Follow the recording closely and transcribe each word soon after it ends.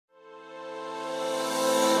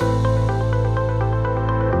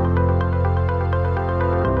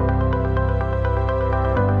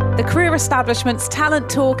The Career Establishment's Talent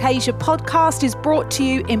Talk Asia podcast is brought to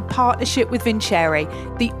you in partnership with Vincere,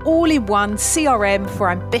 the all-in-one CRM for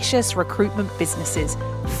ambitious recruitment businesses.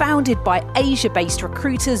 Founded by Asia-based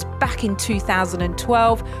recruiters back in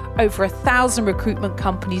 2012, over 1,000 recruitment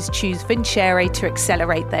companies choose Vincere to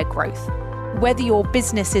accelerate their growth. Whether your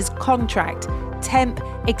business is contract, temp,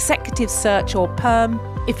 executive search or perm,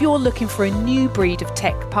 if you're looking for a new breed of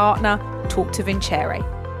tech partner, talk to Vincere.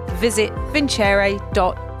 Visit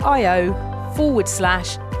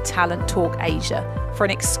vincere.io/Talent Talk Asia for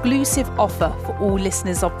an exclusive offer for all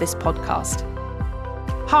listeners of this podcast.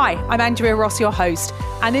 Hi, I'm Andrea Ross, your host,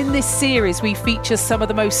 and in this series we feature some of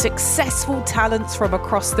the most successful talents from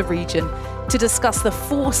across the region to discuss the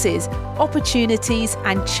forces, opportunities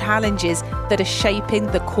and challenges that are shaping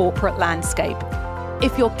the corporate landscape.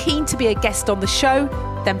 If you're keen to be a guest on the show,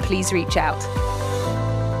 then please reach out.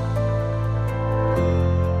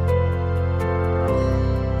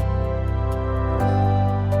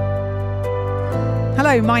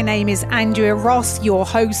 Hello, my name is Andrea Ross, your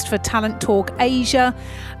host for Talent Talk Asia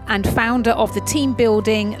and founder of the team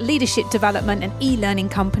building, leadership development and e-learning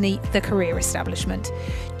company, The Career Establishment.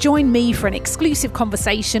 Join me for an exclusive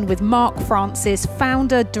conversation with Mark Francis,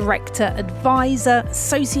 founder, director, advisor,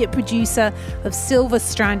 associate producer of Silver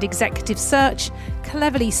Strand Executive Search,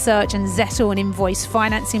 Cleverly Search and Zettle, an invoice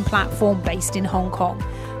financing platform based in Hong Kong.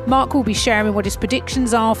 Mark will be sharing what his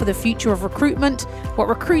predictions are for the future of recruitment, what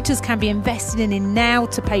recruiters can be invested in now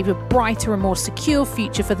to pave a brighter and more secure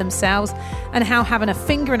future for themselves, and how having a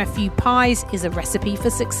finger in a few pies is a recipe for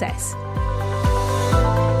success.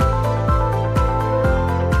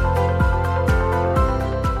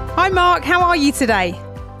 Hi Mark, how are you today?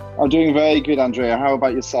 I'm doing very good, Andrea. How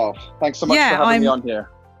about yourself? Thanks so much for having me on here.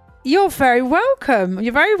 You're very welcome.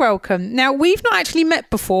 You're very welcome. Now, we've not actually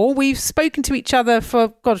met before. We've spoken to each other for,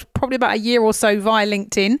 probably about a year or so via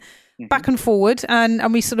LinkedIn, back and forward.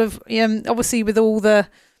 And we sort of, obviously with all the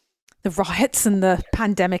riots and the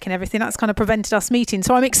pandemic and everything, that's kind of prevented us meeting.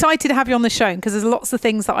 So I'm excited to have you on the show because there's lots of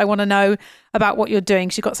things that I want to know about what you're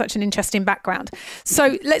doing. You've got such an interesting background.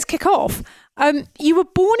 So let's kick off. You were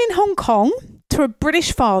born in Hong Kong to a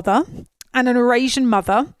British father and an Eurasian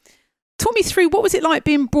mother. Talk me through, what was it like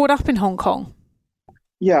being brought up in Hong Kong?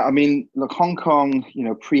 Yeah, I mean, look, Hong Kong,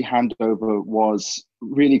 pre-handover was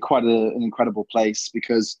really quite an incredible place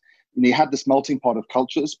because you had this melting pot of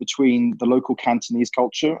cultures between the local Cantonese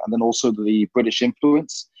culture and then also the British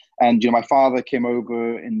influence. And, my father came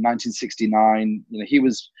over in 1969. He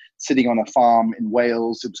was sitting on a farm in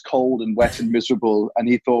Wales. It was cold and wet and miserable. And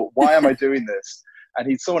he thought, why am I doing this? And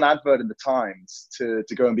he saw an advert in the Times to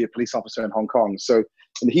go and be a police officer in Hong Kong. So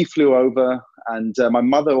he flew over, and my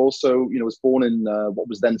mother also, was born in what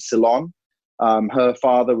was then Ceylon. Her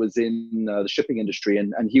father was in the shipping industry,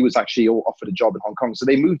 and he was actually offered a job in Hong Kong. So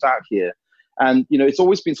they moved out here. And, it's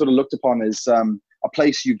always been sort of looked upon as a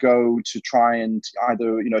place you go to try and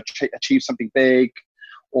either, achieve something big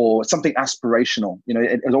or something aspirational.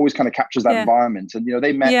 It always kind of captures that environment. And,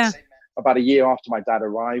 they met about a year after my dad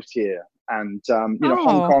arrived here. And, Hong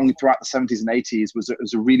Kong throughout the 70s and 80s was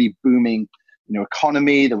a really booming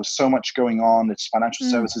economy. There was so much going on. Its financial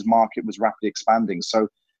services market was rapidly expanding. So,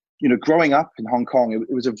 growing up in Hong Kong, it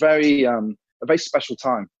was a very special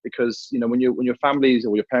time because, when your families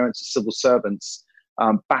or your parents are civil servants,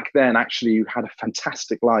 back then actually you had a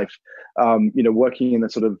fantastic life, working in a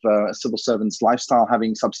sort of civil servant's lifestyle,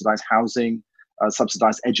 having subsidized housing,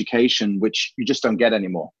 subsidized education, which you just don't get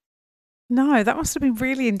anymore. No, that must have been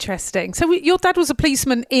really interesting. So your dad was a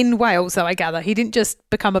policeman in Wales, though, I gather. He didn't just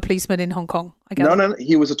become a policeman in Hong Kong, I gather. No.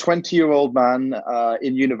 He was a 20-year-old man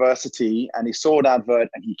in university, and he saw an advert,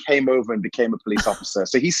 and he came over and became a police officer.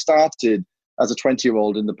 So he started as a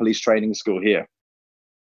 20-year-old in the police training school here.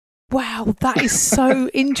 Wow, that is so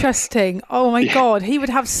interesting. Oh, my God. He would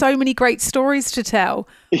have so many great stories to tell.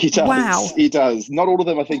 He does. Wow. He does. Not all of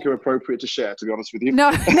them, I think, are appropriate to share, to be honest with you.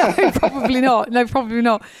 No, probably not. No, probably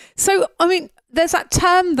not. So, I mean, there's that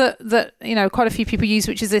term that quite a few people use,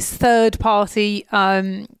 which is this third-party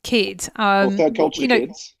kid. Or third culture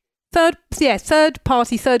kids. Third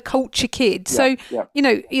party, third culture kid. So,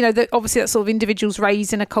 obviously that's sort of individuals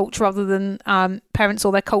raised in a culture other than parents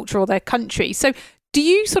or their culture or their country. So, do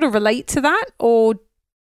you sort of relate to that, or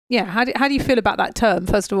how do you feel about that term,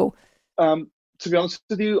 first of all? To be honest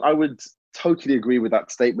with you, I would totally agree with that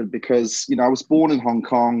statement because, I was born in Hong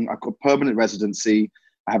Kong. I've got permanent residency.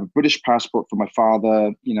 I have a British passport for my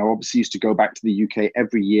father. Obviously used to go back to the UK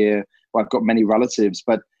every year. Well, I've got many relatives,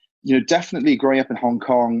 but, definitely growing up in Hong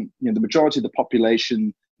Kong, the majority of the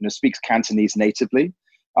population, speaks Cantonese natively.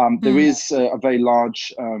 There is a very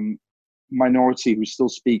large minority who still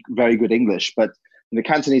speak very good English, but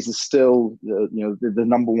Cantonese is still the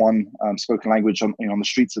number one spoken language on the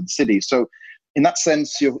streets of the city. So in that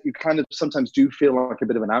sense, you kind of sometimes do feel like a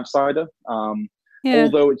bit of an outsider.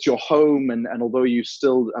 Although it's your home, and although you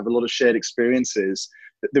still have a lot of shared experiences,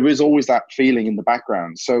 there is always that feeling in the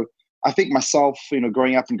background. So I think myself,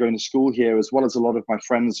 growing up and going to school here, as well as a lot of my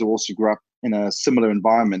friends who also grew up in a similar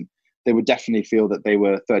environment, they would definitely feel that they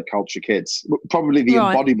were third culture kids. Probably the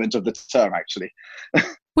embodiment of the term, actually.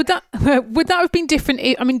 Would that have been different?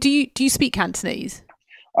 I mean, do you speak Cantonese?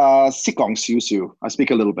 Sikong Siu Siu. I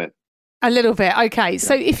speak a little bit. A little bit. Okay. Yeah.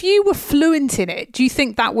 So if you were fluent in it, do you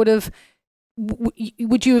think that would have?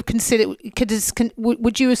 Would you have considered?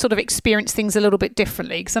 Would you have sort of experienced things a little bit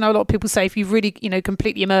differently? Because I know a lot of people say if you really,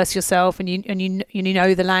 completely immerse yourself and you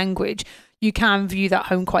know the language, you can view that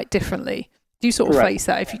home quite differently. Do you sort of face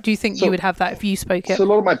that? Do you think you would have that if you spoke it? So a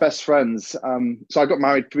lot of my best friends. So I got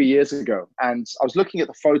married 3 years ago, and I was looking at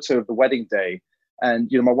the photo of the wedding day, and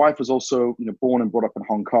my wife was also born and brought up in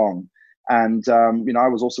Hong Kong, and I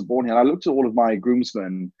was also born here. And I looked at all of my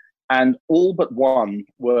groomsmen, and all but one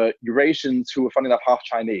were Eurasians who were, funny enough, half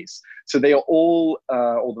Chinese. So they are all,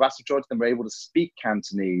 or the vast majority of them, were able to speak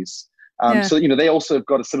Cantonese. So, they also have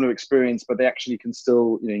got a similar experience, but they actually can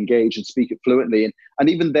still, engage and speak it fluently. And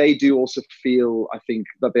even they do also feel, I think,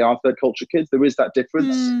 that they are third culture kids. There is that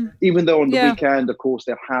difference. Even though on the weekend, of course,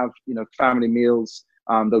 they'll have, family meals.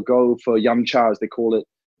 They'll go for yum cha, as they call it,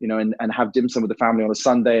 and have dim sum with the family on a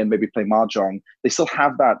Sunday and maybe play mahjong. They still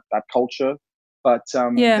have that culture. But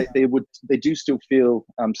they do still feel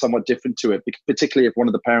somewhat different to it, particularly if one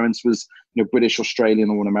of the parents was British,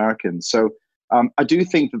 Australian, or an American. So I do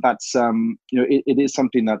think that's it is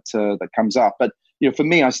something that comes up. But for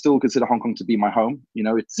me, I still consider Hong Kong to be my home.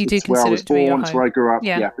 It's where I was born, it's where I grew up.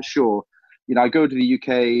 Yeah, for sure. I go to the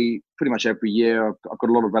UK pretty much every year. I've got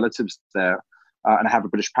a lot of relatives there, and I have a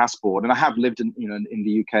British passport. And I have lived in in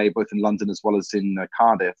the UK, both in London as well as in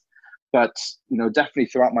Cardiff. But, definitely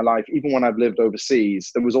throughout my life, even when I've lived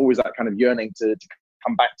overseas, there was always that kind of yearning to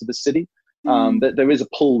come back to the city. There is a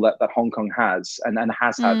pull that Hong Kong has and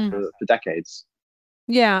has had for decades.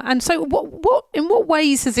 Yeah. And so in what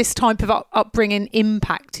ways has this type of upbringing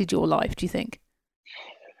impacted your life, do you think?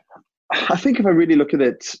 I think if I really look at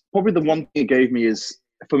it, probably the one thing it gave me is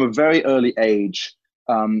from a very early age,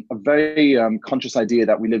 a very conscious idea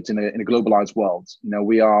that we lived in a globalized world.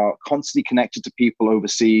 We are constantly connected to people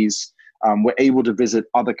overseas. We're able to visit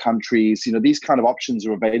other countries. These kind of options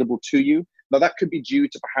are available to you. Now, that could be due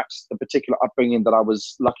to perhaps the particular upbringing that I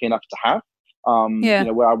was lucky enough to have,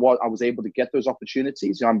 where I was able to get those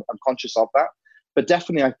opportunities. I'm conscious of that. But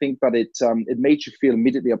definitely, I think that it made you feel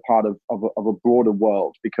immediately a part of a broader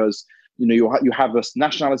world, because you have a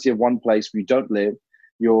nationality of one place where you don't live.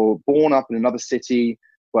 You're born up in another city,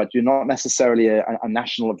 but you're not necessarily a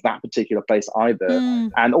national of that particular place either.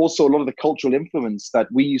 And also a lot of the cultural influence that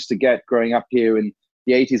we used to get growing up here in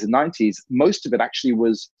the 80s and 90s, most of it actually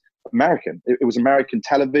was American. It was American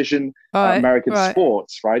television, American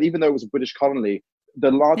sports, right? Even though it was a British colony,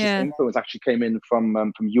 the largest influence actually came in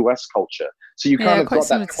from US culture. So you kind of got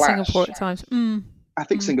that clash. Singapore at times. I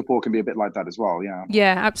think Singapore can be a bit like that as well, yeah.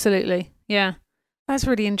 Yeah, absolutely. Yeah. That's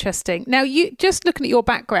really interesting. Now, you just looking at your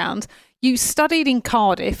background, you studied in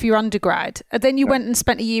Cardiff, your undergrad, and then you went and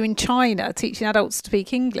spent a year in China teaching adults to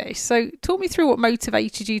speak English. So talk me through what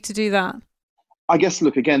motivated you to do that. I guess,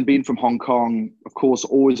 look, again, being from Hong Kong, of course,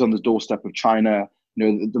 always on the doorstep of China,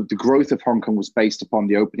 the growth of Hong Kong was based upon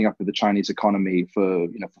the opening up of the Chinese economy for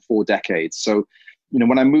 4 decades. So,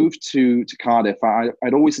 when I moved to Cardiff,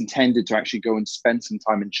 I'd always intended to actually go and spend some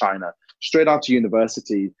time in China straight after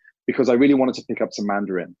university, because I really wanted to pick up some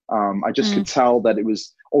Mandarin. I just could tell that it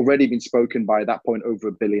was already been spoken by, at that point, over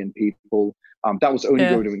 1 billion people. That was only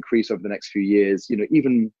going to increase over the next few years.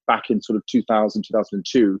 Even back in sort of 2000,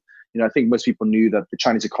 2002, I think most people knew that the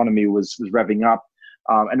Chinese economy was revving up,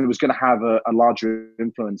 and it was going to have a larger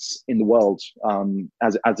influence in the world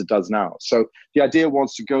as it does now. So the idea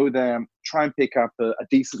was to go there, try and pick up a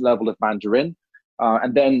decent level of Mandarin,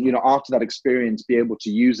 and then, after that experience, be able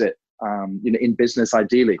to use it in business,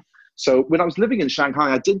 ideally. So when I was living in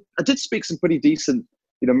Shanghai, I did speak some pretty decent,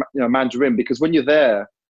 Mandarin, because when you're there,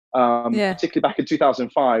 particularly back in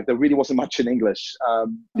 2005, there really wasn't much in English.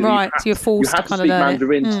 So you're forced to kind of learn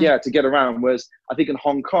Mandarin, to get around. Whereas I think in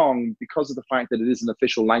Hong Kong, because of the fact that it is an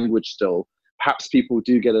official language still, perhaps people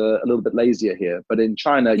do get a little bit lazier here. But in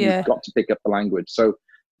China, you've got to pick up the language. So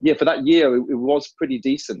for that year, it was pretty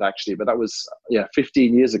decent actually. But that was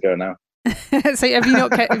 15 years ago now. So have you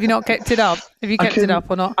not kept it up? Have you kept it up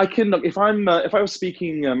or not? I can look if I was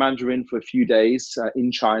speaking Mandarin for a few days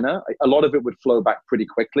in China, a lot of it would flow back pretty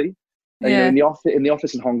quickly. Yeah. In the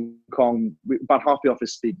office in Hong Kong, about half the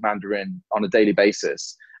office speak Mandarin on a daily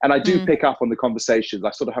basis, and I do pick up on the conversations.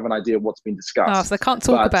 I sort of have an idea of what's being discussed. Oh, so they can't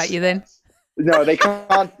talk about you then? No, they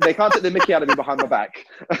can't. They can't take the mickey out of me behind my back.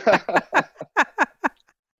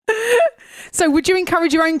 So, would you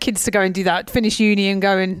encourage your own kids to go and do that, finish uni, and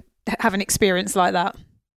go and have an experience like that?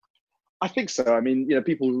 I think so. I mean,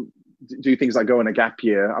 people do things like go on a gap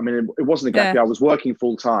year. I mean, it wasn't a gap year. I was working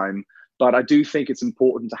full time. But I do think it's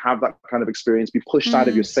important to have that kind of experience, be pushed out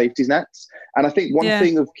of your safety nets. And I think one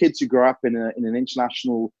thing of kids who grow up in an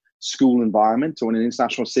international school environment or in an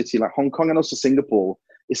international city like Hong Kong and also Singapore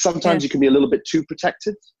is sometimes you can be a little bit too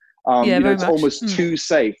protected. It's almost too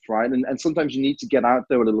safe, right? And sometimes you need to get out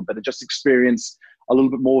there a little bit and just experience a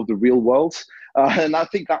little bit more of the real world. And I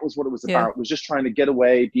think that was what it was about. It was just trying to get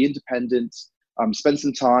away, be independent, spend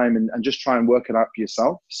some time and just try and work it out for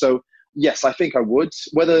yourself. So yes, I think I would.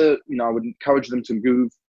 Whether, I would encourage them to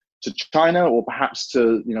move to China or perhaps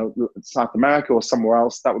to, South America or somewhere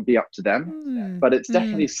else, that would be up to them. But it's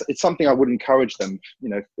definitely, it's something I would encourage them,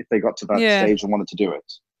 if they got to that stage and wanted to do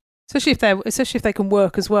it. Especially if they can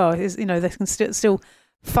work as well, they can still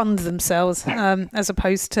fund themselves, as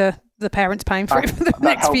opposed to the parents paying for it for the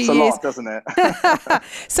next few years. That helps a lot, doesn't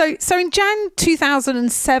it? So in Jan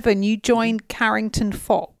 2007, you joined Carrington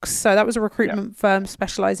Fox. So that was a recruitment firm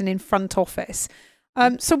specialising in front office.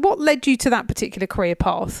 So what led you to that particular career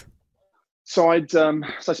path? So I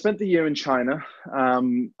spent the year in China.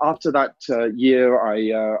 After that year,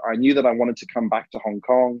 I knew that I wanted to come back to Hong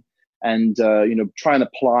Kong and try and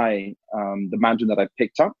apply the Mandarin that I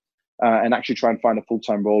picked up. And actually try and find a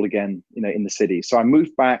full-time role again, in the city. So I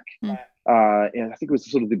moved back, I think it was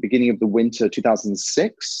sort of the beginning of the winter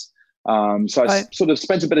 2006. So I sort of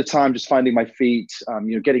spent a bit of time just finding my feet,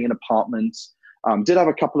 getting an apartment. Did have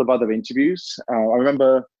a couple of other interviews. I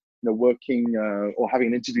remember working or having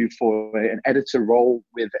an interview for an editor role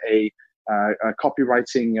with a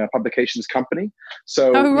copywriting publications company.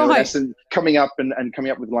 So in essence, coming up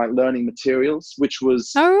with like learning materials, which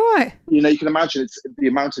was you can imagine it's the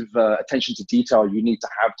amount of attention to detail you need to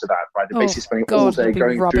have to that, right? They're basically spending all day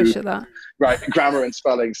going through at that. Right, grammar and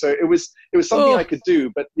spelling. So it was something I could do,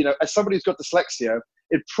 but as somebody who's got dyslexia,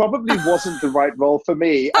 it probably wasn't the right role for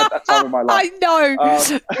me at that time of my life. I know.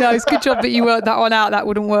 No, it's a good job that you worked that one out. That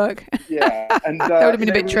wouldn't work. Yeah, and that would have been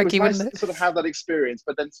a bit tricky, wouldn't it? To sort of have that experience,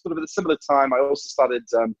 but then sort of at a similar time, I also started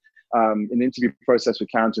an interview process with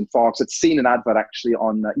Carrington Fox. I'd seen an advert actually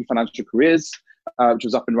on eFinancial Careers, which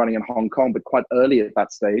was up and running in Hong Kong, but quite early at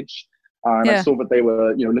that stage. And I saw that they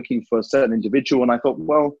were, looking for a certain individual, and I thought,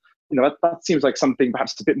 well, that seems like something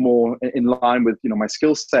perhaps a bit more in line with, my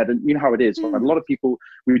skill set. And you know how it is, right? A lot of people,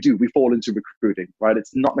 we fall into recruiting, right?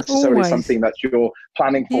 It's not necessarily something that you're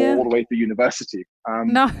planning for all the way through university.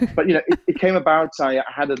 No. But, it came about. I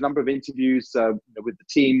had a number of interviews with the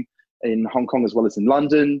team in Hong Kong as well as in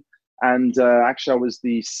London. And actually, I was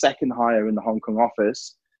the second hire in the Hong Kong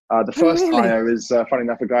office. The first hire is, funny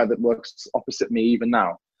enough, a guy that works opposite me even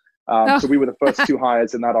now. So we were the first two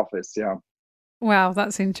hires in that office, Wow,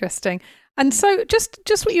 that's interesting. And so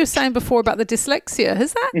just what you were saying before about the dyslexia,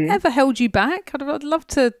 has that ever held you back? I'd love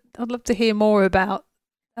to hear more about,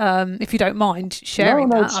 if you don't mind sharing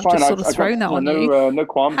that. It's I've fine. just sort of thrown that on you. No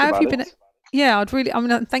qualms How about have you been? it. Yeah,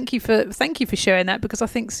 thank you for sharing that, because I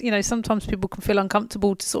think, sometimes people can feel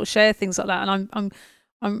uncomfortable to sort of share things like that. And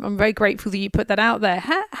I'm very grateful that you put that out there.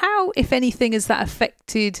 How, if anything, has that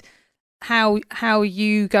affected how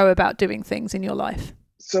you go about doing things in your life?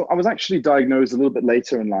 So I was actually diagnosed a little bit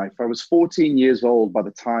later in life. I was 14 years old by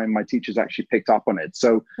the time my teachers actually picked up on it.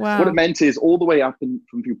 So what it meant is all the way up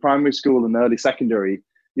from primary school and early secondary,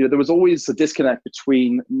 there was always a disconnect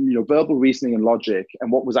between, verbal reasoning and logic and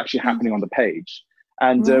what was actually happening on the page.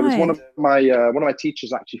 And it was one of my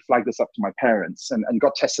teachers actually flagged this up to my parents and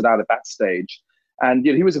got tested out at that stage. And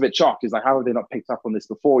he was a bit shocked. He's like, how have they not picked up on this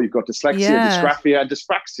before? You've got dyslexia, dysgraphia, and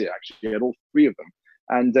dyspraxia, actually. He had all three of them.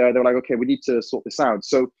 And they were like, okay, we need to sort this out.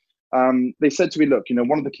 So they said to me, look,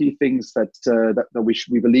 one of the key things that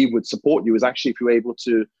we believe would support you is actually if you're able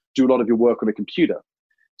to do a lot of your work on a computer.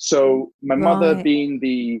 So my mother, being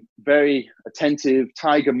the very attentive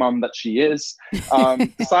tiger mum that she is,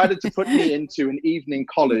 decided to put me into an evening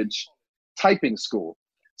college typing school.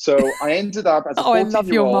 So I ended up as a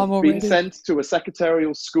 14-year-old being sent to a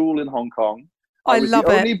secretarial school in Hong Kong. I was the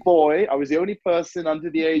only boy. I was the only person under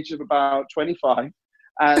the age of about 25.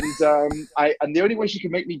 And and the only way she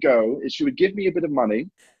could make me go is she would give me a bit of money,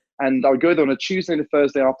 and I would go there on a Tuesday and a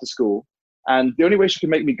Thursday after school. And the only way she could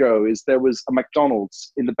make me go is there was a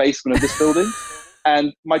McDonald's in the basement of this building.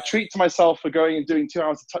 And my treat to myself for going and doing 2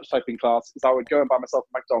 hours of touch typing class is I would go and buy myself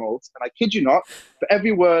a McDonald's. And I kid you not, for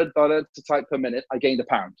every word that I had to type per minute, I gained a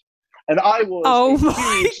pound. And I was a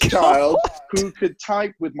huge child who could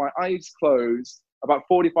type with my eyes closed about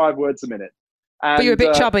 45 words a minute. And, but you're a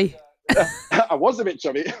bit chubby. I was a bit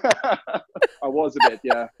chubby. I was a bit,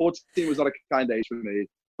 yeah. 14 was not a kind age for me.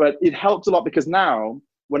 But it helped a lot because now,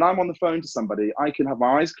 when I'm on the phone to somebody, I can have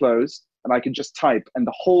my eyes closed and I can just type and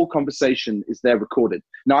the whole conversation is there recorded.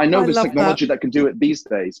 Now, I know there's technology that can do it these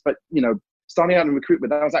days, but, starting out in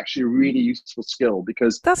recruitment, that was actually a really useful skill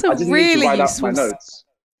because I didn't need to write out my notes.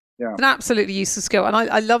 Yeah. It's an absolutely useful skill. And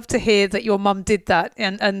I love to hear that your mum did that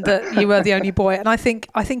and that you were the only boy. And I think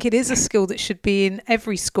it is a skill that should be in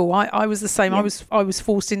every school. I was the same. Yeah. I was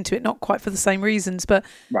forced into it, not quite for the same reasons, but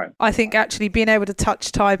right. I think actually being able to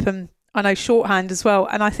touch type and I know shorthand as well.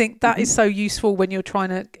 And I think that is so useful when you're trying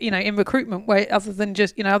to, in recruitment, where other than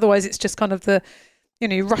just, otherwise it's just kind of the,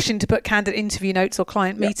 rushing to put candidate interview notes or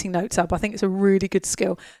client meeting notes up. I think it's a really good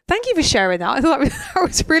skill. Thank you for sharing that. I thought that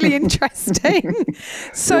was really interesting.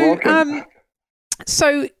 So,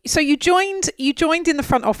 so you joined in the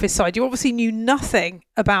front office side. You obviously knew nothing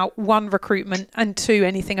about one, recruitment, and two,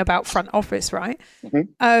 anything about front office, right?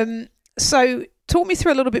 Mm-hmm. So talk me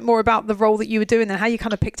through a little bit more about the role that you were doing and how you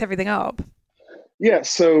kind of picked everything up. Yeah,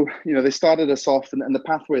 so, they started us off and the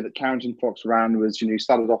pathway that Carrington Fox ran was, you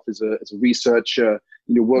started off as a researcher,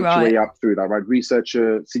 worked your way up through that, right?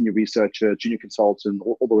 Researcher, senior researcher, junior consultant,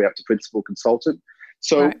 all the way up to principal consultant.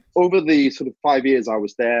 So over the sort of 5 years I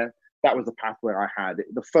was there, that was the pathway I had.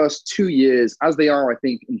 The first 2 years, as they are, I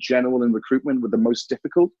think, in general in recruitment, were the most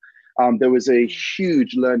difficult. There was a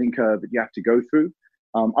huge learning curve that you have to go through.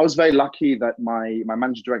 I was very lucky that my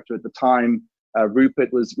managing director at the time,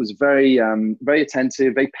 Rupert, was very very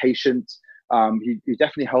attentive, very patient. He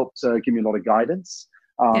definitely helped give me a lot of guidance,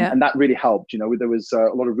 and that really helped. There was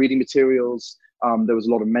a lot of reading materials. There was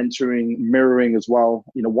a lot of mentoring, mirroring as well.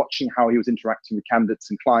 Watching how he was interacting with candidates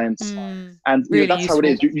and clients, and really that's useful. How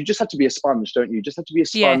it is. You just have to be a sponge, don't you? You just have to be a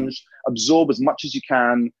sponge, absorb as much as you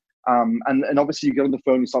can. And obviously you get on the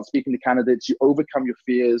phone, you start speaking to candidates, you overcome your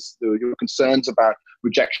fears, your concerns about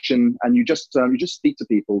rejection, and you just speak to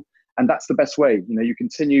people. And that's the best way. You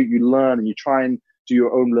continue, you learn, and you try and do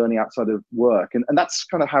your own learning outside of work. And that's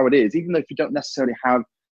kind of how it is. Even though if you don't necessarily have,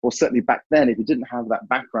 or certainly back then, if you didn't have that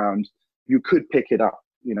background, you could pick it up.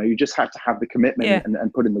 You just had to have the commitment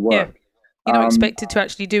and put in the work. Yeah. You're not expected to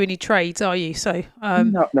actually do any trades, are you? So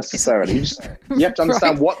not necessarily. You have to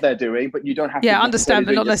understand what they're doing, but you don't have to. Yeah, understand,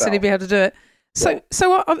 but not necessarily be able to do it.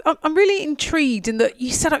 So I'm really intrigued in that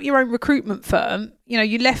you set up your own recruitment firm.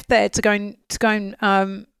 You left there to go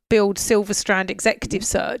and build Silverstrand Executive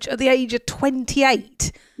Search at the age of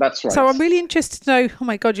 28. That's right. So I'm really interested to know. Oh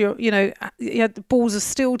my God, you had the balls of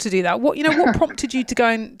steel to do that. What prompted you to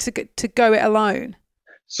go it alone?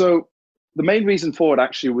 So the main reason for it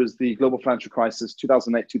actually was the global financial crisis,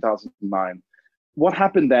 2008, 2009. What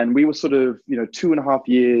happened then? We were sort of 2.5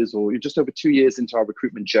 years, or just over 2 years into our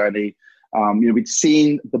recruitment journey. We'd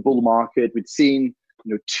seen the bull market. We'd seen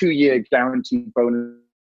 2-year guaranteed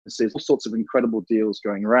bonuses, all sorts of incredible deals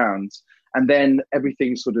going around. And then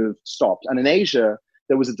everything sort of stopped. And in Asia,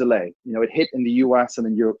 there was a delay. It hit in the US and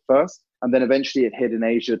in Europe first, and then eventually it hit in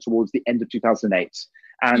Asia towards the end of 2008.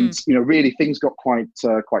 And, really things got quite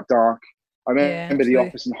dark. I remember the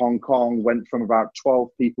office in Hong Kong went from about 12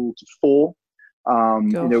 people to 4.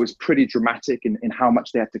 It was pretty dramatic in how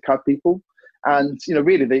much they had to cut people. And,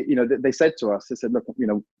 really, they said to us, they said, look,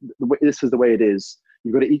 this is the way it is.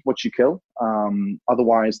 You've got to eat what you kill.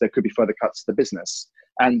 Otherwise, there could be further cuts to the business.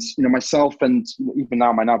 And, myself and even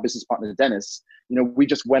now my business partner, Dennis, we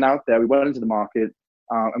just went out there, we went into the market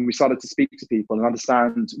and we started to speak to people and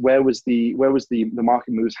understand where was the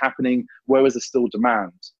market moves happening, where was there still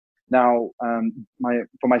demand. Now,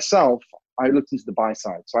 for myself, I looked into the buy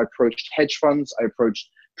side. So I approached hedge funds, I approached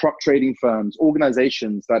prop trading firms,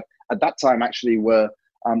 organizations that at that time actually were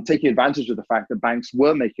taking advantage of the fact that banks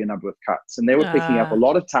were making a number of cuts and they were picking up a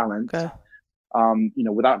lot of talent,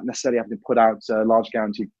 without necessarily having to put out large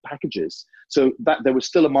guaranteed packages. So that there was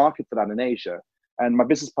still a market for that in Asia. And my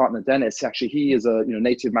business partner, Dennis, actually, he is a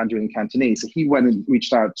native Mandarin Cantonese. So he went and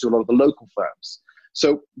reached out to a lot of the local firms.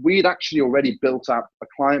 So we'd actually already built up a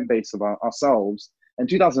client base of ourselves. And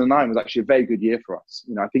 2009 was actually a very good year for us.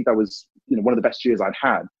 I think that was one of the best years I'd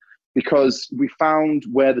had because we found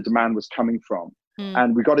where the demand was coming from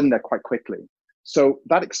and we got in there quite quickly. So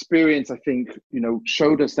that experience, I think,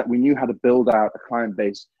 showed us that we knew how to build out a client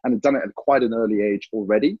base and had done it at quite an early age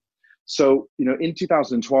already. So, in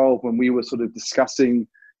 2012, when we were sort of discussing,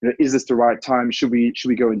 is this the right time? Should we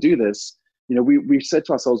go and do this? We've said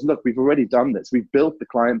to ourselves, look, we've already done this. We've built the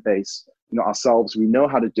client base, ourselves. We know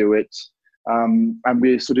how to do it. And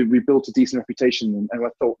we built a decent reputation. And I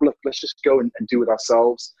thought, look, let's just go and do it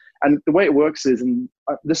ourselves. And the way it works is, and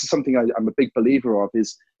this is something I'm a big believer of,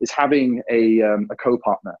 is having a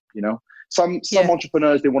co-partner. Some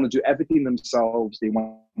entrepreneurs, they want to do everything themselves. They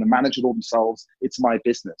want to manage it all themselves. It's my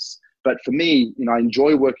business. But for me, I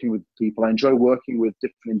enjoy working with people. I enjoy working with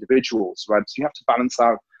different individuals, right? So you have to balance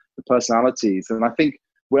out the personalities. And I think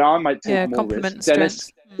where I might take more risk,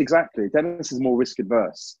 Dennis is more risk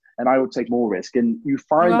adverse, and I would take more risk. And you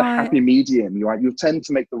find the happy medium. You tend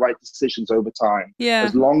to make the right decisions over time. Yeah,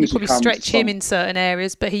 as long as you probably stretch him in certain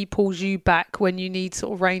areas, but he pulls you back when you need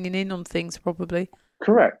sort of reining in on things, probably.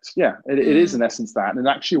 Correct. Yeah, it is in essence that, and it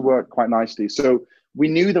actually worked quite nicely. So we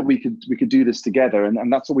knew that we could do this together,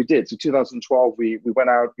 and that's what we did. So 2012, we went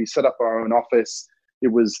out, we set up our own office. It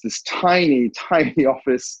was this tiny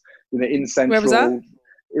office, in Central. Where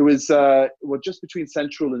was that? It was just between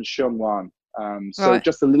Central and Sheung-Wan. So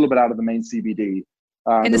just a little bit out of the main CBD.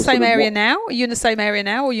 In the same area now? Are you in the same area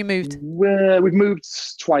now, or you moved? We've moved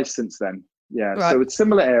twice since then. Yeah. Right. So it's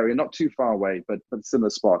similar area, not too far away, but a similar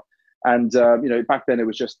spot. And back then it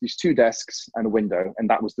was just these 2 desks and a window, and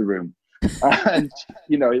that was the room. And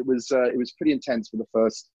it was pretty intense for the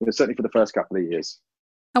first, certainly for the first couple of years.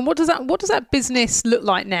 And what does that business look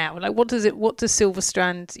like now? Like, what does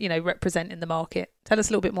Silverstrand represent in the market? Tell us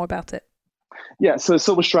a little bit more about it. Yeah, so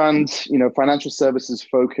Silverstrand, financial services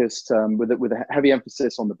focused, with a heavy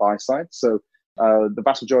emphasis on the buy side. So the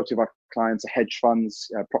vast majority of our clients are hedge funds,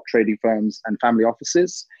 prop trading firms, and family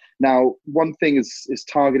offices. Now, one thing is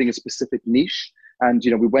targeting a specific niche, and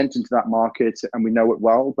we went into that market and we know it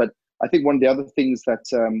well. But I think one of the other things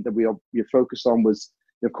that we are focused on was,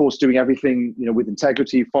 of course, doing everything with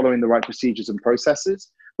integrity, following the right procedures and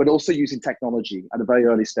processes, but also using technology at a very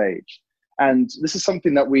early stage. And this is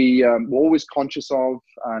something that we were always conscious of.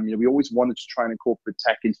 We always wanted to try and incorporate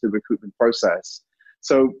tech into the recruitment process.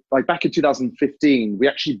 So, like back in 2015, we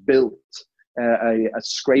actually built a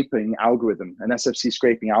scraping algorithm, an SFC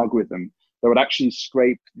scraping algorithm that would actually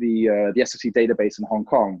scrape the SFC database in Hong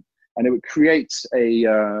Kong, and it would create a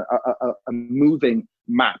moving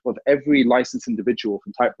map of every licensed individual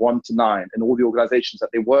from type 1 to 9 and all the organizations that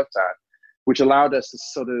they worked at, which allowed us to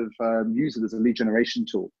sort of use it as a lead generation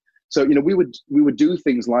tool. So, we would do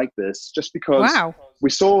things like this just because we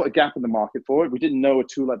saw a gap in the market for it. We didn't know a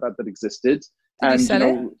tool like that existed. Did you sell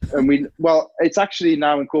it? And it's actually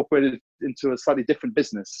now incorporated into a slightly different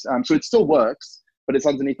business. So it still works, but it's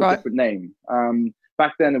underneath a different name.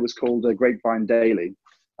 Back then it was called Grapevine Daily.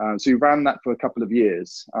 So we ran that for a couple of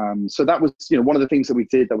years. So that was, one of the things that we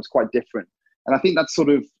did that was quite different. And I think that's sort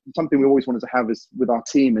of something we always wanted to have is with our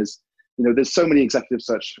team is, there's so many executive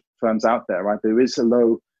search firms out there, right? There is a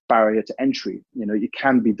low barrier to entry. It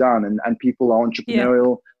can be done, and people are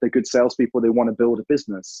entrepreneurial. They're good salespeople. They want to build a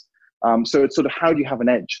business. So it's sort of how do you have an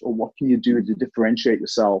edge, or what can you do to differentiate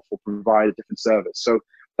yourself or provide a different service? So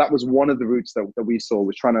that was one of the routes that we saw,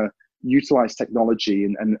 was trying to utilize technology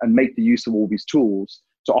and make the use of all these tools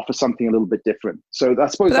to offer something a little bit different. So I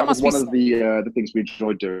suppose that was one of the things we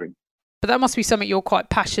enjoyed doing. But that must be something you're quite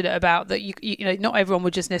passionate about, that you not everyone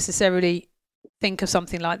would just necessarily think of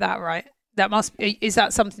something like that, right? Is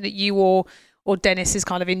that something that you or Dennis is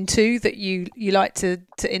kind of into, that you like to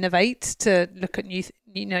innovate, to look at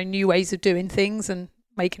new ways of doing things and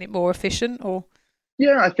making it more efficient? Or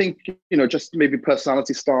yeah, I think just maybe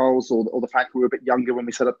personality styles, or the fact we were a bit younger when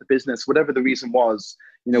we set up the business, whatever the reason was,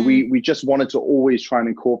 we just wanted to always try and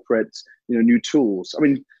incorporate new tools. I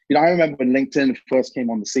mean, I remember when LinkedIn first came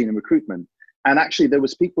on the scene in recruitment, and actually there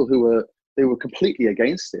was people who were completely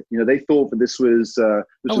against it. They thought that this was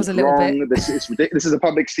wrong. This is ridiculous. This is a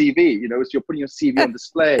public CV. So you're putting your CV on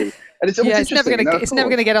display, and it's never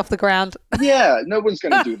going to get off the ground. Yeah, no one's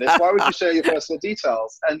going to do this. Why would you share your personal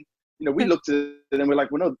details? And we looked at it and we're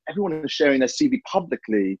like, well, no, everyone is sharing their CV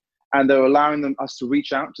publicly, and they're allowing us to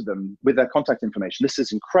reach out to them with their contact information. This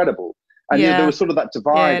is incredible. And there was sort of that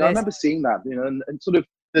divide. I remember seeing that. And sort of.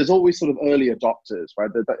 There's always sort of early adopters, right?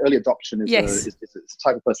 The early adoption is a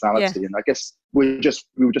type of personality, and I guess we were just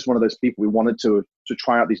one of those people. We wanted to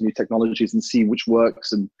try out these new technologies and see which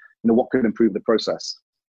works and what could improve the process.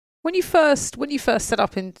 When you first set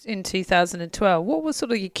up in 2012, what were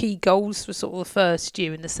sort of your key goals for sort of the first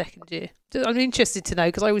year and the second year? I'm interested to know,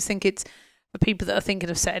 because I always think it's for people that are thinking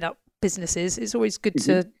of setting up businesses, it's always good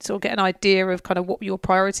to sort of get an idea of kind of what your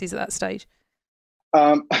priorities at that stage.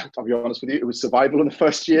 I'll be honest with you, it was survival in the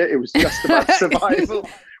first year. It was just about survival.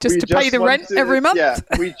 To pay the rent every month? Yeah,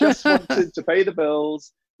 we just wanted to pay the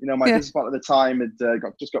bills, My business partner at the time had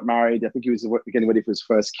just got married. I think he was getting ready for his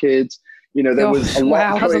first kid. There was a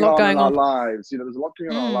lot going on in our lives. There's a lot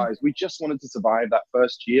going on in our lives. We just wanted to survive that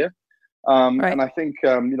first year. Right. And I think,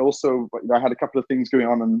 also, I had a couple of things going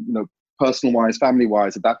on, and, personal wise, family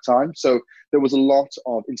wise at that time. So there was a lot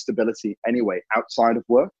of instability anyway, outside of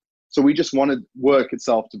work. So we just wanted work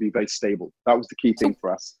itself to be very stable. That was the key thing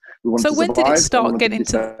for us. We wanted to survive. When did it start getting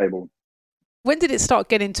stable. When did it start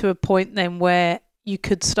getting to a point then where you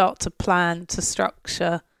could start to plan, to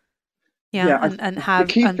structure,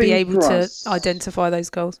 and be able to identify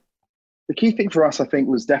those goals? The key thing for us, I think,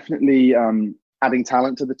 was definitely adding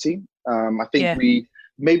talent to the team. I think we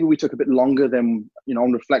took a bit longer than,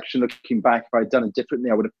 on reflection, looking back, if I had done it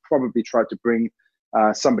differently, I would have probably tried to bring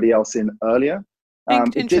somebody else in earlier.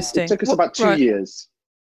 Interesting. It took us about 2 years.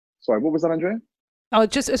 Sorry, what was that, Andrea? Oh,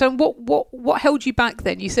 what held you back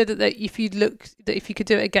then? You said that if you could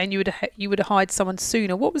do it again, you would have hired someone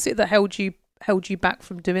sooner. What was it that held you back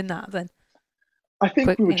from doing that then? I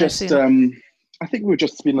think we were just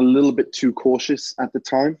being a little bit too cautious at the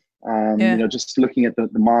time. Just looking at the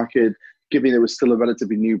market, given it was still a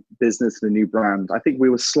relatively new business and a new brand. I think we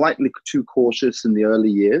were slightly too cautious in the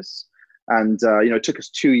early years. And, it took us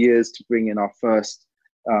 2 years to bring in our first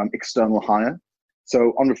external hire.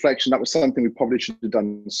 So on reflection, that was something we probably should have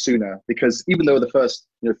done sooner, because even though the first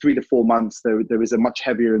 3 to 4 months, there is a much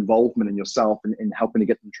heavier involvement in yourself in helping to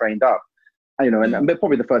get them trained up, and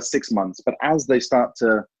probably the first 6 months. But as they start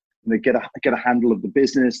to get a handle of the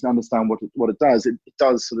business and understand what it does, it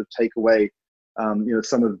does sort of take away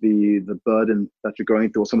some of the burden that you're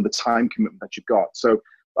going through, or some of the time commitment that you've got. So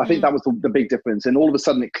I think that was the big difference. And all of a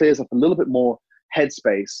sudden it clears up a little bit more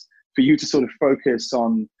headspace for you to sort of focus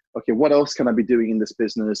on, okay, what else can I be doing in this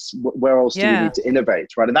business? Where else do we need to innovate,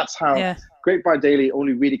 right? And that's how Great Buy Daily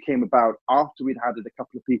only really came about after we'd added a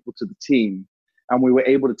couple of people to the team, and we were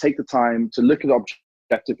able to take the time to look at it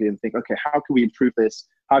objectively and think, okay, how can we improve this?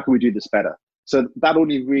 How can we do this better? So that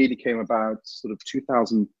only really came about sort of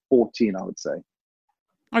 2014, I would say.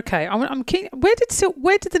 Okay, I'm keen. Where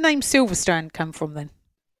did the name Silverstrand come from then?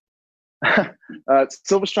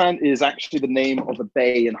 Silverstrand is actually the name of a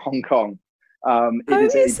bay in Hong Kong.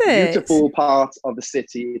 It is a beautiful part of the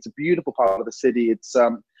city. It's a beautiful part of the city. It's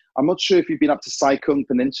I'm not sure if you've been up to Sai Kung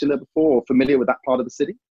Peninsula before or familiar with that part of the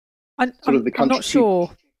city. I'm not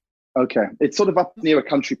sure. Okay, it's sort of up near a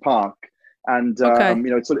country park, and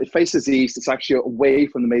it faces east. It's actually away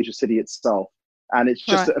from the major city itself, and it's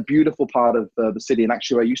just a beautiful part of the city. And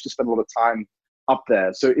actually, I used to spend a lot of time up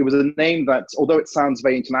there. So it was a name that, although it sounds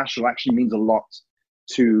very international, actually means a lot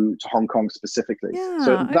to Hong Kong specifically.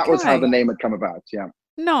 So that was how the name had come about. Yeah.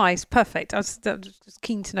 Nice, perfect. I was just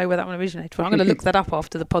keen to know where that one originated from. I'm going to look that up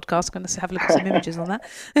after the podcast. I'm going to have a look at some images on that.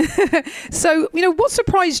 So, what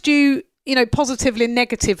surprised you, positively and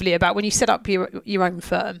negatively about when you set up your own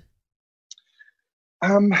firm?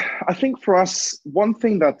 I think for us, one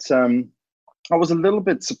thing that I was a little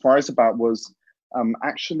bit surprised about was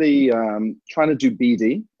trying to do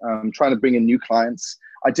BD, trying to bring in new clients.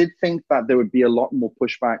 I did think that there would be a lot more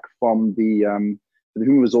pushback from the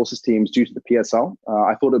human resources teams due to the PSL.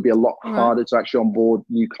 I thought it would be a lot harder to actually onboard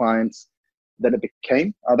new clients than it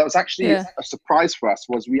became. That was actually a surprise for us,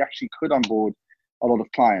 was we actually could onboard a lot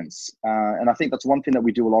of clients. And I think that's one thing that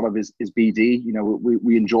we do a lot of is BD.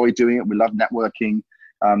 We enjoy doing it. We love networking,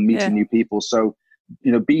 meeting new people. So,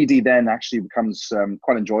 BD then actually becomes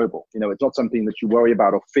quite enjoyable. It's not something that you worry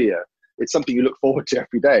about or fear. It's something you look forward to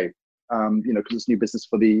every day, because it's new business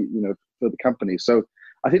for the company. So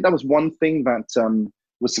I think that was one thing that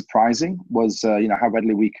was surprising, was how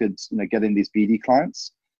readily we could get in these BD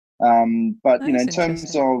clients. But in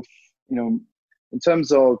terms of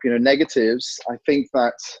negatives, I think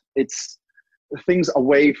that it's things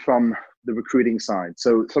away from the recruiting side.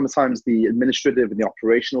 So sometimes the administrative and the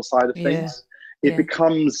operational side of things. It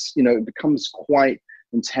becomes quite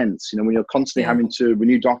intense, when you're constantly having to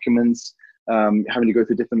renew documents, having to go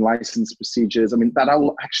through different license procedures. I mean, that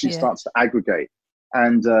all actually starts to aggregate,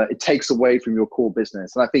 and it takes away from your core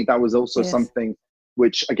business. And I think that was also something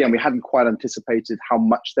which, again, we hadn't quite anticipated how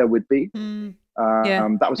much there would be. That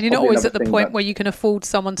was, and you're not always at the point where you can afford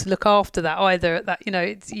someone to look after that either. That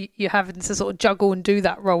you're having to sort of juggle and do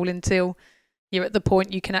that role until you're at the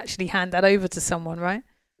point you can actually hand that over to someone, right?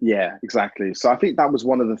 Yeah, exactly. So I think that was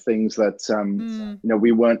one of the things that,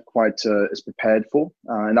 we weren't quite as prepared for.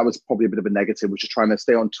 And that was probably a bit of a negative, which is trying to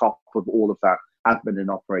stay on top of all of that admin and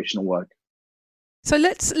operational work. So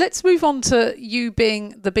let's move on to you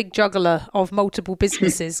being the big juggler of multiple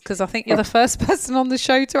businesses, because I think you're the first person on the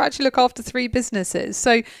show to actually look after 3 businesses.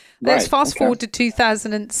 So let's fast forward to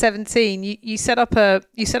 2017. You set up a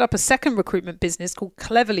second recruitment business called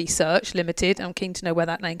Cleverly Search Limited. I'm keen to know where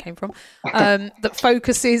that name came from. That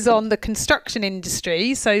focuses on the construction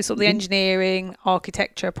industry, so sort of the engineering,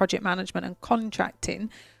 architecture, project management, and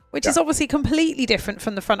contracting, which is obviously completely different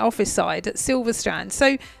from the front office side at Silverstrand.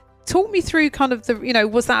 So talk me through kind of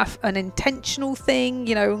was that an intentional thing,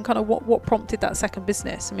 and kind of what prompted that second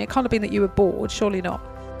business? I mean, it can't have been that you were bored, surely not.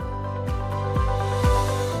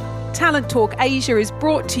 Talent Talk Asia is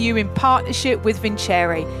brought to you in partnership with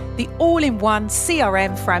Vincere, the all-in-one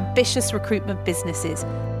CRM for ambitious recruitment businesses.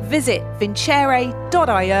 Visit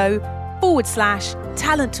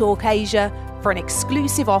vincere.io/Talent Talk Asia for an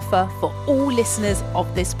exclusive offer for all listeners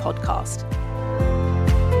of this podcast.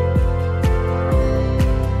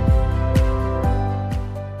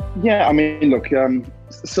 Yeah, I mean, look,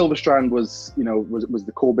 Silverstrand was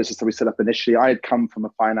the core business that we set up initially. I had come from a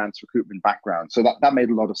finance recruitment background, so that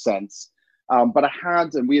made a lot of sense. But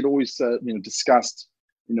we had always discussed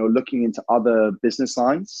looking into other business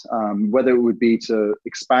lines, whether it would be to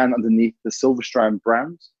expand underneath the Silverstrand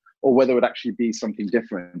brand or whether it would actually be something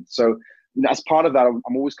different. So as part of that,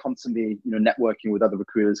 I'm always constantly networking with other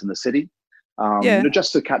recruiters in the city,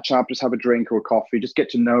 just to catch up, just have a drink or a coffee, just get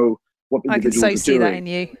to know what individuals are doing. I can see that in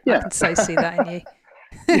you. Yeah. I can see that in you.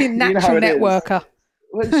 Natural networker.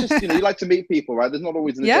 Well, it's just, you like to meet people, right? There's not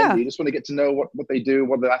always an agenda. You just want to get to know what they do,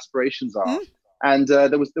 what their aspirations are. And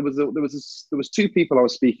there was 2 people I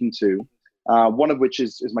was speaking to, one of which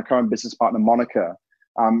is my current business partner, Monica.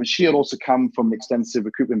 She had also come from an extensive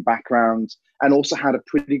recruitment background and also had a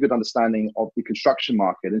pretty good understanding of the construction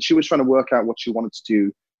market. And she was trying to work out what she wanted to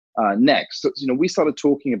do next. So, we started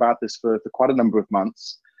talking about this for quite a number of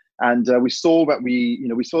months. And we saw that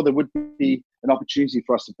we saw there would be an opportunity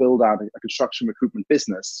for us to build out a construction recruitment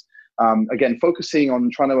business. Again, focusing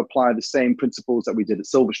on trying to apply the same principles that we did at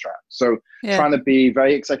Silverstrand. So trying to be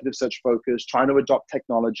very executive search focused, trying to adopt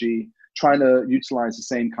technology, trying to utilize the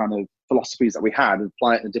same kind of philosophies that we had and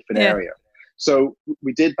apply it in a different area. So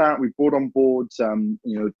we did that. We brought on board 2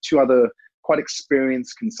 other quite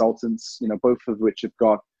experienced consultants, both of which have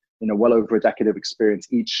got well over a decade of experience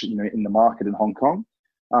each, in the market in Hong Kong.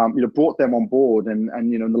 Brought them on board and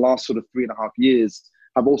in the last sort of 3.5 years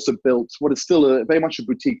have also built what is still very much a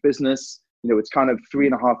boutique business. It's kind of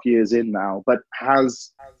 3.5 years in now, but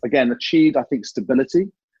has again achieved, I think, stability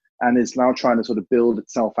and is now trying to sort of build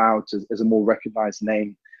itself out as a more recognized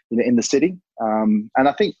name in the city. And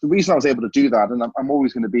I think the reason I was able to do that, and I'm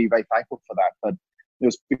always going to be very thankful for that, but it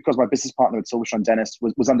was because my business partner at Silverstrand, Dennis,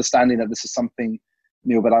 was understanding that this is something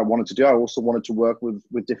that I wanted to do. I also wanted to work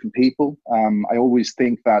with different people. I always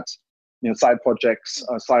think that side projects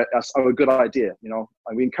are a good idea. And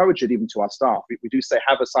we encourage it even to our staff. We do say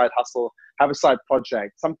have a side hustle, have a side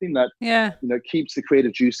project, something that keeps the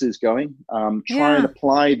creative juices going. Try and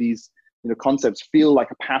apply these concepts. Feel like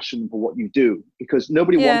a passion for what you do, because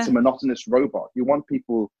nobody wants a monotonous robot. You want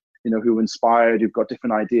people who are inspired, who've got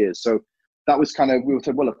different ideas. So that was kind of, we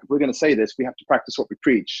said, well, look, if we're going to say this, we have to practice what we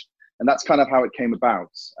preach. And that's kind of how it came about.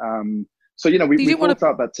 So, we built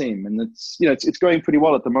out that team, and it's going pretty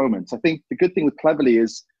well at the moment. I think the good thing with Cleverly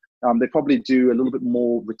is they probably do a little bit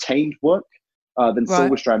more retained work than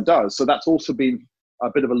Silverstrand does. So that's also been a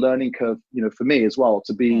bit of a learning curve, for me as well,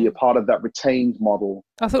 to be a part of that retained model.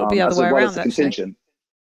 I thought it would be the other way around, actually.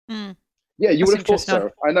 Yeah, you would have thought so.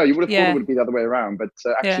 I know you would have thought it would be the other way around, but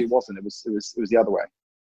actually it wasn't. It was the other way.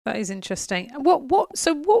 That is interesting.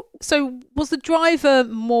 So was the driver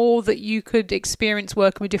more that you could experience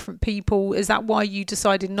working with different people? Is that why you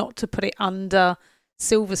decided not to put it under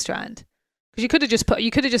Silverstrand? Because you could have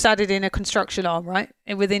just added in a construction arm, right?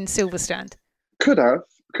 And within Silverstrand. Could have.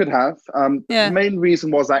 The main reason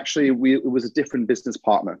was actually it was a different business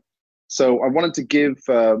partner. So I wanted to give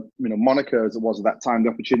Monica, as it was at that time, the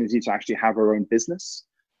opportunity to actually have her own business.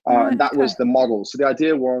 And that was the model. So the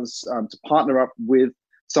idea was to partner up with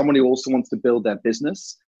someone who also wants to build their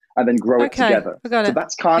business and then grow it together. So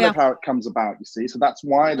that's kind of how it comes about, you see. So that's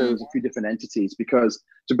why there's a few different entities, because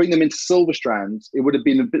to bring them into Silverstrand, it would have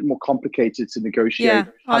been a bit more complicated to negotiate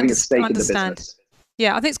having a stake in the business.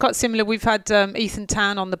 Yeah, I think it's quite similar. We've had Ethan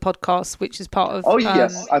Tan on the podcast, which is part of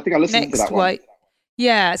yes, I think I listened to that one.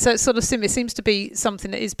 Yeah, so it's sort of similar. It seems to be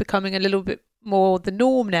something that is becoming a little bit more the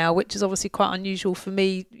norm now, which is obviously quite unusual for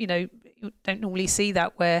me. You don't normally see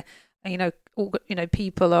that where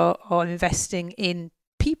people are investing in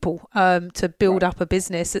people to build up a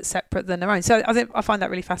business that's separate than their own. So I find that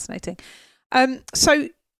really fascinating. So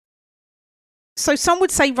So some would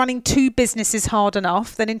say running two businesses hard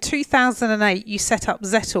enough. Then in 2008, you set up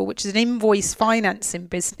Zettle, which is an invoice financing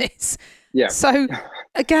business. Yeah. So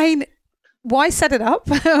again, why set it up?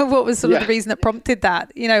 What was sort of the reason that prompted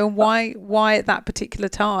that? And why at that particular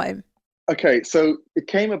time? Okay, so it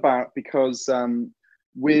came about because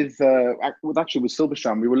with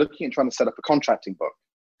Silverstrand, we were looking at trying to set up a contracting book.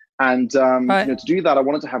 And to do that, I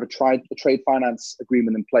wanted to have a trade finance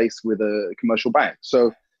agreement in place with a commercial bank.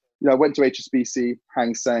 So I went to HSBC,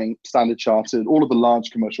 Hang Seng, Standard Chartered, all of the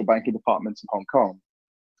large commercial banking departments in Hong Kong.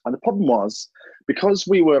 And the problem was, because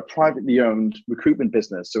we were a privately owned recruitment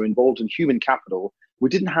business, so involved in human capital, we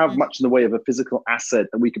didn't have much in the way of a physical asset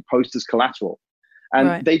that we could post as collateral.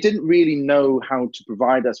 And they didn't really know how to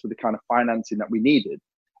provide us with the kind of financing that we needed.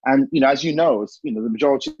 And, as you know, the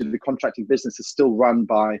majority of the contracting business is still run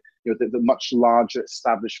by, the much larger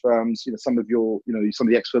established firms, some of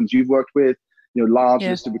the ex firms you've worked with, large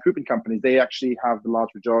listed recruitment companies, they actually have the large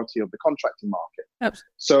majority of the contracting market.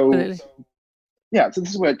 Absolutely. So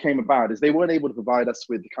this is where it came about, is they weren't able to provide us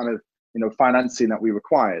with the kind of, financing that we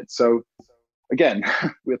required. So again,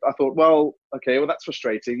 I thought, well, that's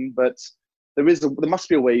frustrating, but there must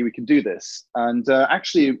be a way we can do this. And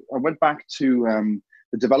actually, I went back to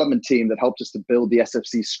the development team that helped us to build the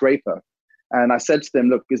SFC scraper. And I said to them,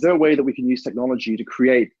 look, is there a way that we can use technology to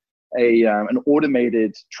create an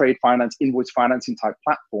automated trade finance, invoice financing type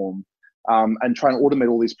platform and try and automate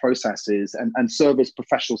all these processes and service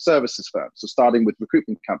professional services firms? So starting with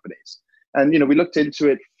recruitment companies. And, we looked into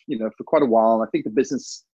it, for quite a while. I think the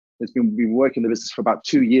business we've been working the business for about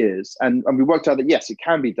 2 years. And we worked out that, yes, it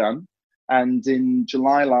can be done. And in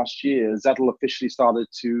July last year, Zettle officially started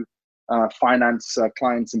to finance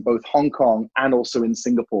clients in both Hong Kong and also in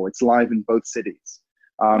Singapore. It's live in both cities.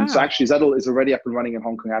 So actually, Zettle is already up and running in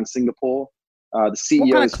Hong Kong and Singapore. The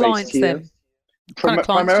CEO is based here.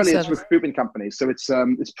 Primarily, it's recruitment companies. So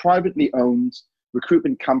it's privately owned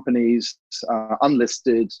recruitment companies,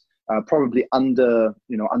 unlisted, probably under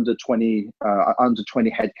 20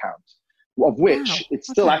 headcount. Of which it's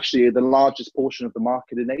still actually the largest portion of the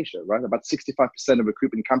market in Asia, right? About 65% of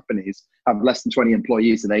recruitment companies have less than 20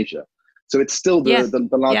 employees in Asia. So it's still the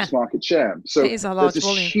largest market share. So there's this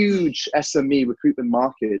huge SME recruitment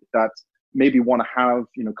market that maybe want to have,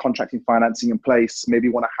 contracting financing in place, maybe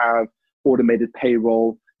want to have automated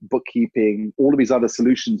payroll, bookkeeping, all of these other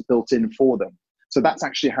solutions built in for them. So that's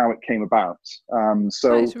actually how it came about.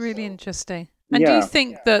 So that's really interesting. And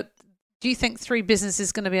do you think 3 businesses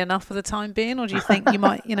is going to be enough for the time being, or do you think you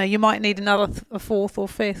might need another a 4th or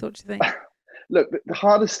 5th? What do you think? Look, the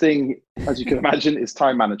hardest thing, as you can imagine, is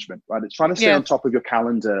time management, right? It's trying to stay on top of your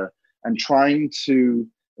calendar and trying to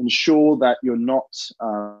ensure that you're not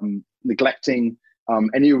neglecting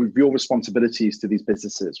any of your responsibilities to these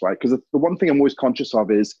businesses, right? Because the one thing I'm always conscious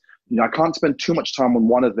of is, I can't spend too much time on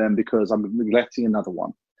one of them because I'm neglecting another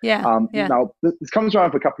one. Now, this comes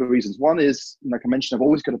around for a couple of reasons. One is, like I mentioned, I've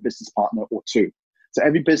always got a business partner or 2. So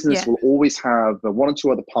every business will always have 1 or 2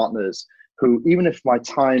 other partners who, even if my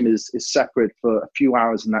time is separate for a few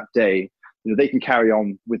hours in that day, they can carry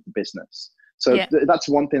on with the business. So that's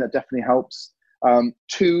one thing that definitely helps.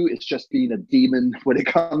 2, it's just being a demon when it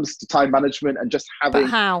comes to time management and just having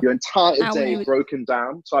your entire day broken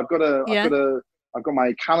down. So I've got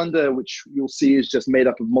my calendar, which you'll see is just made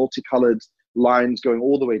up of multicolored lines going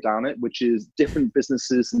all the way down it, which is different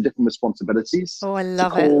businesses and different responsibilities. Oh, I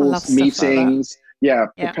love it. Calls, I love meetings,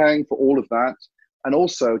 preparing for all of that. And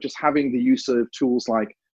also just having the use of tools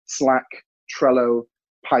like Slack, Trello,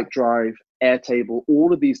 Pipedrive, Airtable,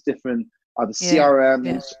 all of these different either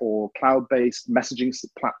CRMs or cloud-based messaging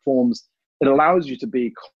platforms. It allows you to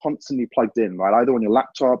be constantly plugged in, right? Either on your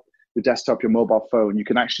laptop, your desktop, your mobile phone. You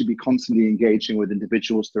can actually be constantly engaging with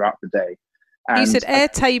individuals throughout the day. And you said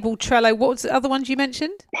Airtable, Trello. What was the other ones you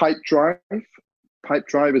mentioned? Pipedrive.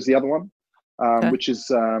 Pipedrive is the other one, which is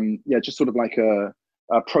just sort of like a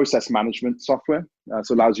process management software.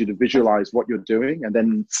 So it allows you to visualize what you're doing. And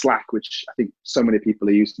then Slack, which I think so many people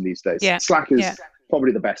are using these days. Slack is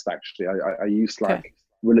probably the best, actually. I use Slack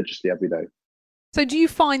religiously every day. So do you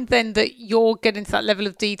find then that you're getting to that level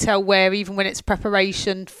of detail where even when it's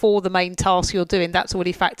preparation for the main task you're doing, that's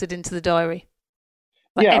already factored into the diary?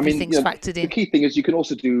 Everything's factored in. The key thing is you can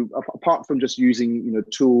also do, apart from just using,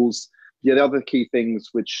 tools, the other key things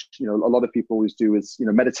which, a lot of people always do is,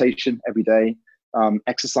 meditation every day,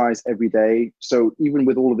 exercise every day. So even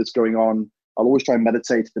with all of this going on, I'll always try and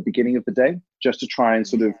meditate at the beginning of the day, just to try and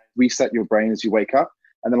sort of reset your brain as you wake up.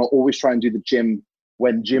 And then I'll always try and do the gym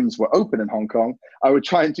when gyms were open in Hong Kong. I would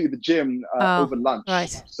try and do the gym over lunch,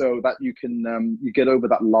 so that you can you get over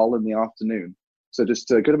that lull in the afternoon. So just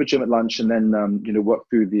go to the gym at lunch and then work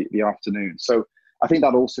through the afternoon. So I think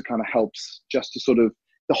that also kind of helps, just to sort of,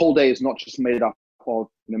 the whole day is not just made up of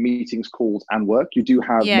meetings, calls, and work. You do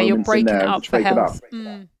have you're moments breaking in there it up which for break health. it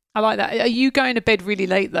up. I like that. Are you going to bed really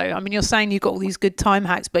late though? I mean, you're saying you've got all these good time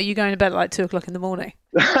hacks, but you going to bed at like 2 o'clock in the morning?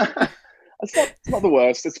 It's not the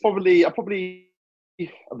worst. I'm probably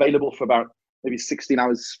available for about maybe 16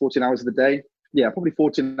 hours, 14 hours of the day. Yeah, probably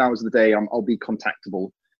 14 hours of the day. I'll be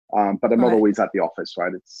contactable, but I'm not always at the office,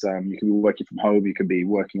 right? It's you can be working from home, you can be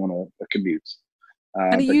working on a commute.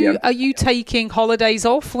 And are you taking holidays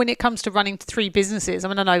off when it comes to running 3 businesses? I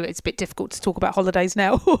mean, I know it's a bit difficult to talk about holidays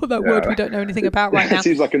now, that word we don't know anything about right now. It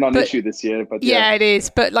seems like a non-issue this year, but yeah, it is.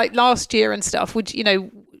 But like last year and stuff,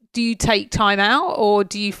 do you take time out, or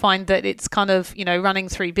do you find that it's kind of, running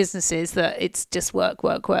 3 businesses, that it's just work?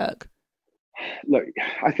 Look,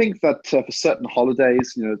 I think that for certain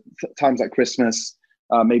holidays, times like Christmas,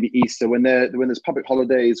 maybe Easter, when there's public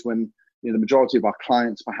holidays, when the majority of our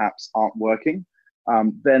clients perhaps aren't working,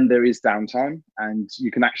 then there is downtime, and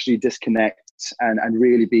you can actually disconnect and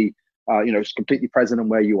really be just completely present on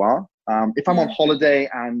where you are. If I'm on holiday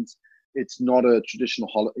and it's not a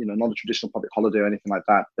traditional not a traditional public holiday or anything like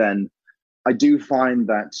that, then I do find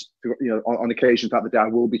that on occasion throughout the day I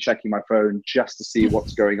will be checking my phone just to see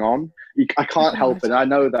what's going on. I can't help it. I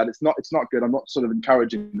know that it's not good. I'm not sort of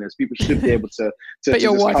encouraging this. People should be able to but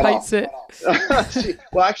your wife hates it.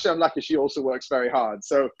 Well, actually, I'm lucky. She also works very hard.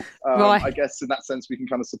 So right. I guess in that sense we can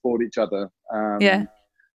kind of support each other. Yeah.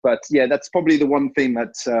 But yeah, that's probably the one thing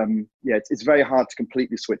that it's very hard to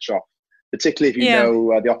completely switch off, particularly if you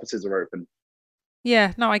know the offices are open.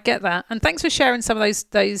 Yeah, no, I get that. And thanks for sharing some of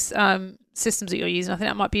those systems that you're using. I think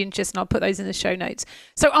that might be interesting. I'll put those in the show notes.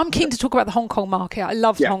 So I'm keen to talk about the Hong Kong market. I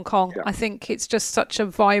love Hong Kong. Yeah. I think it's just such a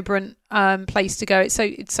vibrant place to go.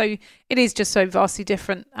 It is just so vastly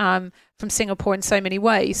different from Singapore in so many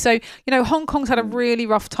ways. So, Hong Kong's had a really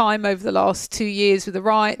rough time over the last 2 years with the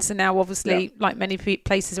riots, and now obviously, like many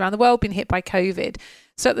places around the world, been hit by COVID.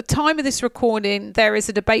 So at the time of this recording, there is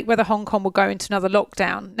a debate whether Hong Kong will go into another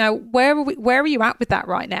lockdown. Now, where are you at with that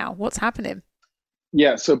right now? What's happening?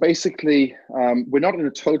 Yeah, so basically, we're not in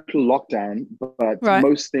a total lockdown, but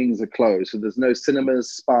most things are closed. So there's no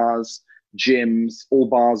cinemas, spas, gyms, all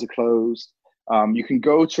bars are closed. You can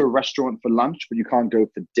go to a restaurant for lunch, but you can't go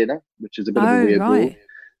for dinner, which is a bit of a weird rule.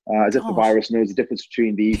 As if the virus knows the difference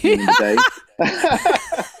between the evening and the day.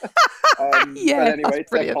 But anyway,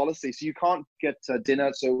 it's their policy. So you can't get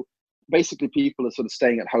dinner. So basically people are sort of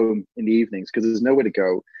staying at home in the evenings because there's nowhere to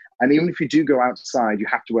go. And even if you do go outside, you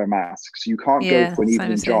have to wear masks. So you can't go for an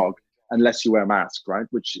evening jog unless you wear a mask, right?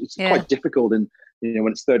 Which is quite difficult when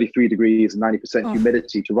it's 33 degrees and 90%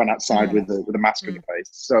 humidity to run outside with a mask on your face.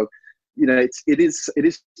 So, it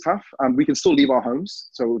is tough. We can still leave our homes.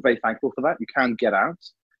 So we're very thankful for that. You can get out.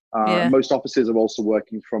 Most offices are also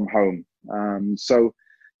working from home. So,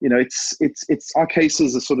 it's our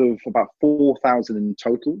cases are sort of about 4,000 in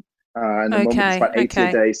total. And the moment it's about 80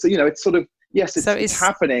 a day. So, it's sort of, yes, it's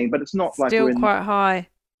happening, but it's not like still quite high.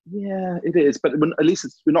 Yeah, it is. But at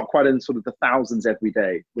least we're not quite in sort of the thousands every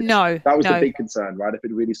day. That was the big concern, right? If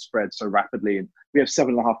it really spread so rapidly. And we have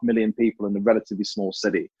 7.5 million people in a relatively small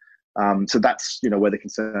city. So that's, where the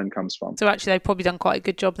concern comes from. So actually they've probably done quite a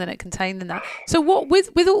good job then at containing that. So what, with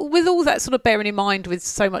all that sort of bearing in mind, with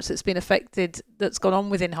so much that's been affected, that's gone on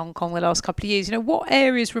within Hong Kong the last couple of years, what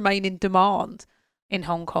areas remain in demand in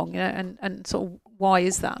Hong Kong, and sort of why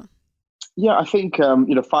is that? Yeah, I think,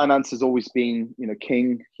 finance has always been,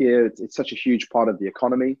 king here. It's such a huge part of the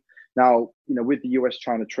economy. Now, with the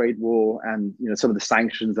US-China trade war and, some of the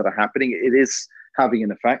sanctions that are happening, it is having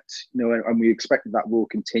an effect, and we expect that will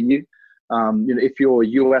continue. If you're a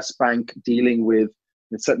US bank dealing with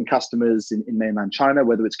certain customers in mainland China,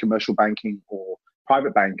 whether it's commercial banking or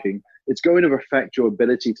private banking, it's going to affect your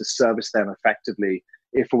ability to service them effectively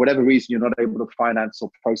if for whatever reason you're not able to finance or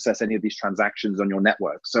process any of these transactions on your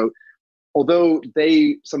network. So although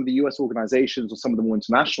some of the US organizations or some of the more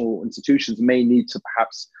international institutions may need to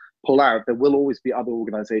perhaps pull out, there will always be other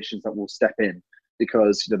organizations that will step in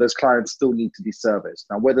because those clients still need to be serviced.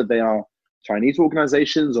 Now, whether they are Chinese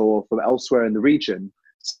organizations or from elsewhere in the region,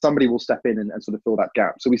 somebody will step in and sort of fill that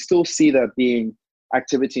gap. So we still see there being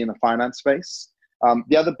activity in the finance space.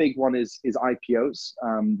 The other big one is IPOs.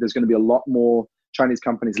 There's going to be a lot more Chinese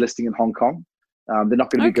companies listing in Hong Kong. They're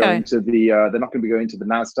not going to be going to they're not going to be going to the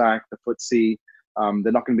NASDAQ, the FTSE.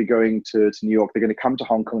 They're not going to be going to New York. They're going to come to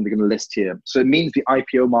Hong Kong. They're going to list here. So it means the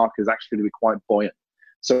IPO market is actually going to be quite buoyant.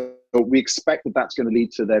 So we expect that that's going to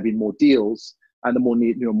lead to there being more deals and the more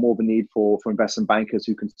of a need for investment bankers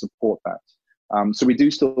who can support that. So we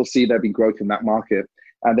do still see there being growth in that market.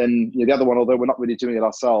 And then the other one, although we're not really doing it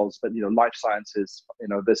ourselves, but life sciences,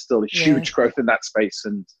 there's still a huge growth in that space,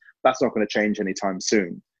 and that's not going to change anytime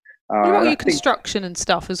soon. What about your construction and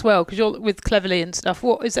stuff as well? Because you're with Cleverly and stuff.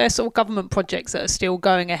 What is there sort of government projects that are still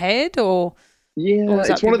going ahead, or? Yeah,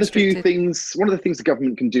 it's one of the few things. One of the things the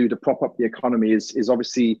government can do to prop up the economy is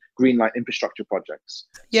obviously green light infrastructure projects.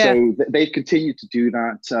 Yeah. So they've continued to do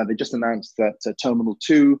that. They just announced that Terminal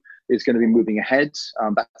 2 is going to be moving ahead.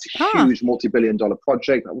 That's a huge multi-billion-dollar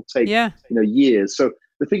project that will take years. So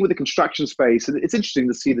the thing with the construction space, and it's interesting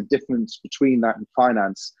to see the difference between that and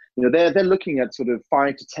finance. They're looking at sort of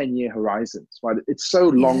 5 to 10 year horizons, right? It's so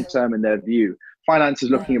long term in their view. Finance is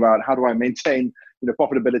looking about how do I maintain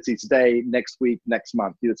profitability today, next week, next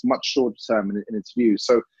month. It's much shorter term in its view.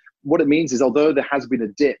 So what it means is, although there has been a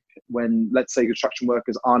dip when, let's say, construction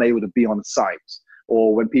workers aren't able to be on site,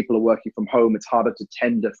 or when people are working from home, it's harder to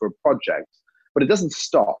tender for a project, but it doesn't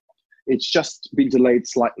stop. It's just been delayed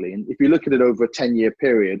slightly. And if you look at it over a 10-year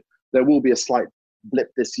period, there will be a slight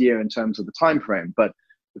blip this year in terms of the time frame, but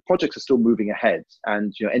the projects are still moving ahead.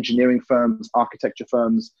 And engineering firms, architecture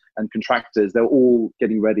firms, and contractors, they're all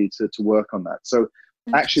getting ready to work on that. So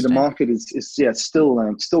actually the market is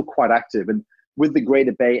still quite active. And with the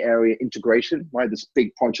Greater Bay Area integration, right, this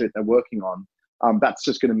big project they're working on, that's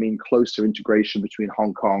just going to mean closer integration between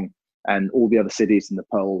Hong Kong and all the other cities in the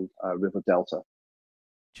Pearl River Delta.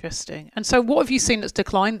 Interesting. And so what have you seen that's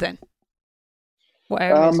declined then? What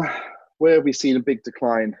areas? Where have we seen a big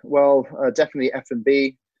decline? Well, definitely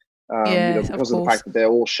F&B, because of the fact that they're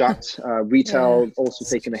all shut. Retail also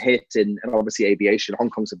taking a hit, and obviously aviation. Hong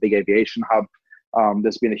Kong's a big aviation hub.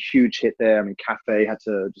 There's been a huge hit there. I mean, Cathay had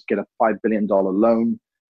to just get a $5 billion loan,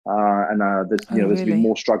 and there's been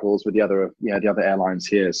more struggles with the other airlines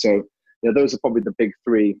here. So those are probably the big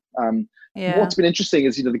three. What's been interesting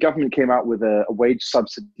is the government came out with a wage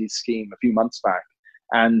subsidy scheme a few months back.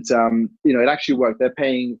 And, it actually worked. They're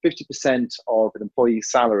paying 50% of an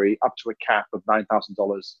employee's salary up to a cap of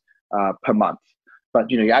 $9,000 per month.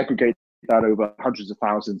 But, you aggregate that over hundreds of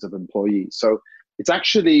thousands of employees. So it's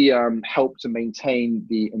actually helped to maintain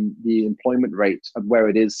the employment rate of where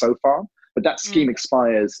it is so far. But that scheme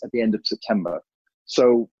expires at the end of September.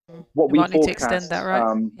 So what we forecast, need to extend that,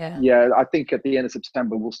 right? I think at the end of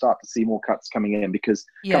September, we'll start to see more cuts coming in because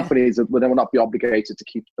companies they will not be obligated to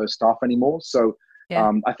keep those staff anymore. So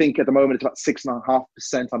I think at the moment it's about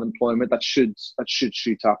 6.5% unemployment. That should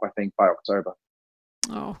shoot up, I think, by October.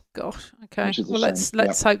 Oh gosh. Okay. Well, let's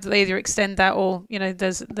hope that they either extend that or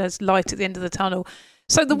there's light at the end of the tunnel.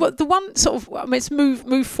 So the one sort of let's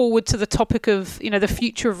move forward to the topic of the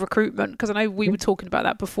future of recruitment, because I know we were talking about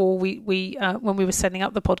that before we when we were setting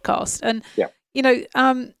up the podcast, and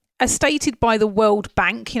as stated by the World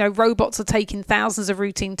Bank, robots are taking thousands of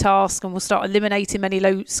routine tasks and will start eliminating many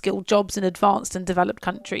low-skilled jobs in advanced and developed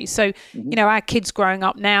countries. So, our kids growing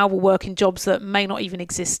up now will work in jobs that may not even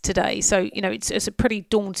exist today. So, it's a pretty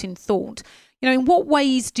daunting thought. In what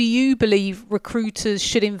ways do you believe recruiters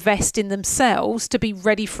should invest in themselves to be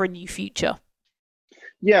ready for a new future?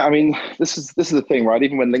 Yeah, I mean, this is the thing, right?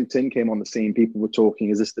 Even when LinkedIn came on the scene, people were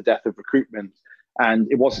talking, is this the death of recruitment? And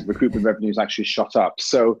it wasn't. Recruitment revenues actually shot up.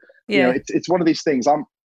 So, it's one of these things.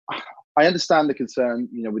 I understand the concern,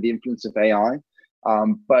 with the influence of AI,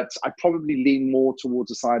 but I probably lean more towards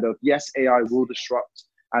the side of, yes, AI will disrupt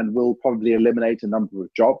and will probably eliminate a number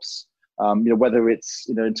of jobs. Whether it's,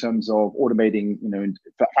 in terms of automating,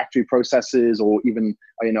 factory processes or even,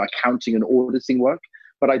 accounting and auditing work.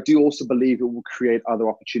 But I do also believe it will create other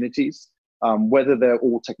opportunities. Whether they're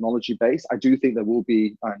all technology based, I do think there will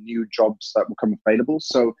be new jobs that will come available.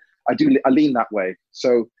 So I lean that way.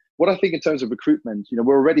 So what I think in terms of recruitment,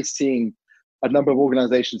 we're already seeing a number of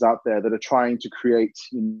organizations out there that are trying to create,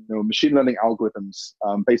 machine learning algorithms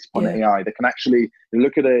based upon AI that can actually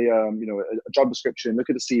look at a job description,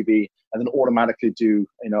 look at a CV, and then automatically do,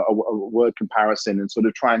 a word comparison and sort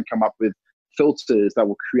of try and come up with filters that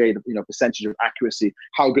will create, percentage of accuracy.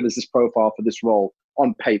 How good is this profile for this role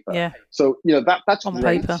on paper? Yeah. So, that's on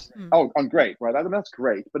great. Paper. Oh, on great, right? I mean, that's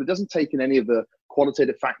great, but it doesn't take in any of the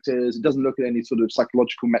qualitative factors. It doesn't look at any sort of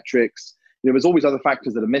psychological metrics. There's always other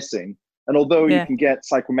factors that are missing. And although you can get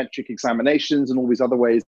psychometric examinations and all these other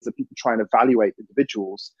ways that people try and evaluate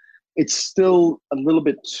individuals, it's still a little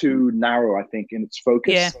bit too narrow, I think, in its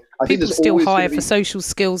focus. Yeah, I think people still hire for social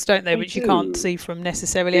skills, don't they? Which you can't see from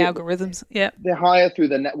necessarily algorithms. Yeah, they hire through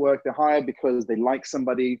their network. They hire because they like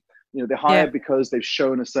somebody. They hire because they've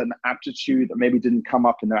shown a certain aptitude that maybe didn't come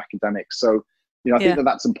up in their academics. So, I think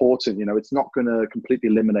that's important. It's not going to completely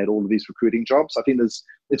eliminate all of these recruiting jobs. I think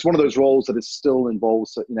it's one of those roles that it still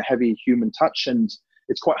involves heavy human touch, and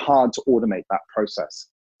it's quite hard to automate that process.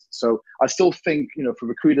 So I still think, for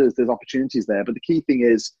recruiters, there's opportunities there. But the key thing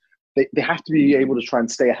is they have to be able to try and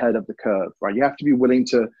stay ahead of the curve, right? You have to be willing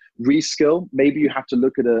to reskill. Maybe you have to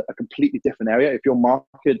look at a completely different area. If your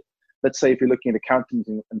market, let's say if you're looking at accounting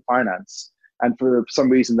and finance, and for some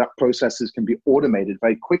reason that processes can be automated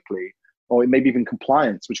very quickly, or maybe even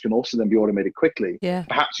compliance, which can also then be automated quickly. Yeah.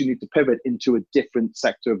 Perhaps you need to pivot into a different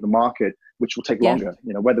sector of the market, which will take longer,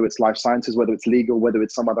 whether it's life sciences, whether it's legal, whether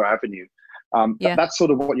it's some other avenue. That's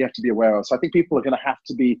sort of what you have to be aware of. So I think people are going to have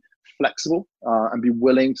to be flexible and be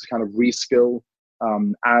willing to kind of reskill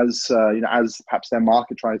as perhaps their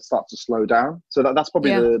market starts to slow down. So that's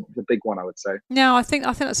probably the big one, I would say. No, I think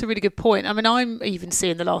that's a really good point. I mean, I'm even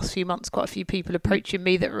seeing the last few months quite a few people approaching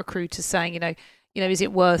me that are recruiters saying, is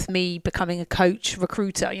it worth me becoming a coach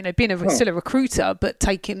recruiter? Being still a recruiter, but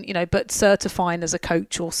but certifying as a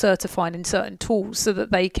coach or certifying in certain tools so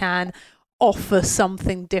that they can offer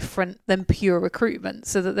something different than pure recruitment,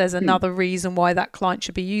 so that there's another reason why that client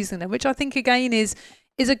should be using them, which I think again is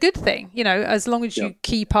a good thing. As long as you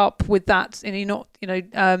keep up with that, and you're not,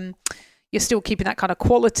 you're still keeping that kind of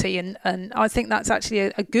quality, and I think that's actually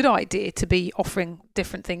a good idea to be offering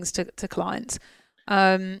different things to clients.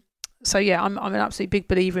 So yeah, I'm an absolutely big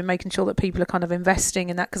believer in making sure that people are kind of investing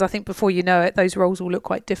in that, because I think before you know it, those roles will look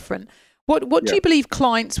quite different. What do you believe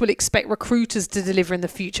clients will expect recruiters to deliver in the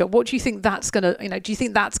future? What do you think that's gonna, do you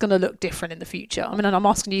think that's gonna look different in the future? I mean, and I'm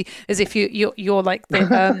asking you as if you're like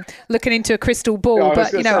looking into a crystal ball,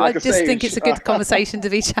 but I just think it's a good conversation to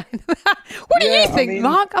be chatting about. What do you think,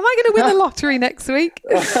 Mark? Am I going to win the lottery next week?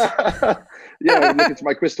 Look into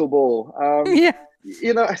my crystal ball.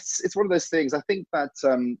 It's one of those things. I think that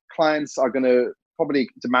clients are going to probably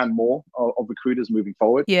demand more of recruiters moving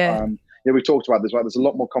forward. We talked about this, right? There's a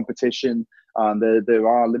lot more competition. There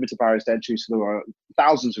are limited barriers to entry, so there are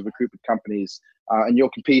thousands of recruitment companies, and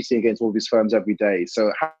you're competing against all these firms every day.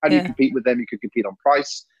 So how do you compete with them? You could compete on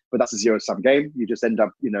price, but that's a zero-sum game. You just end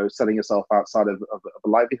up, selling yourself outside of a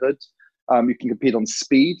livelihood. You can compete on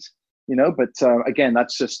speed, but again,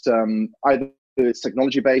 that's just either it's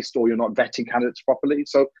technology-based or you're not vetting candidates properly.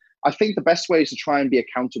 So I think the best way is to try and be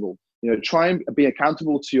accountable. Try and be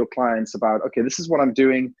accountable to your clients about, okay, this is what I'm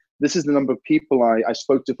doing. This is the number of people I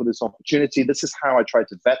spoke to for this opportunity. This is how I try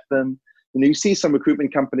to vet them. You see some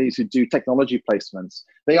recruitment companies who do technology placements.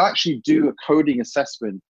 They actually do a coding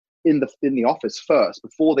assessment in the office first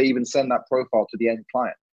before they even send that profile to the end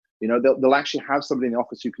client. They'll actually have somebody in the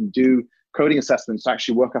office who can do coding assessments to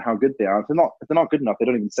actually work out how good they are. If they're not good enough, they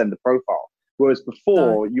don't even send the profile. Whereas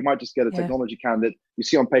before, you might just get a technology candidate, you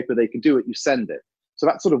see on paper they can do it, you send it. So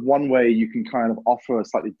that's sort of one way you can kind of offer a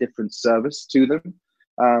slightly different service to them.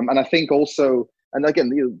 And I think also, and again,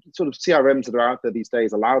 the sort of CRMs that are out there these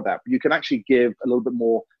days allow that. But you can actually give a little bit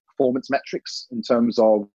more performance metrics in terms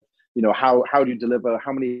of, how do you deliver?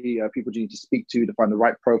 How many people do you need to speak to find the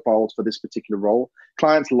right profiles for this particular role?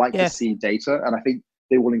 Clients like to see data, and I think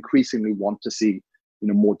they will increasingly want to see,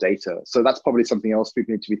 more data. So that's probably something else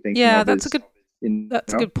people need to be thinking. Yeah, that's a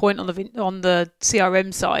good point on the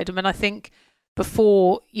CRM side. I mean, I think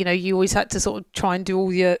before, you always had to sort of try and do all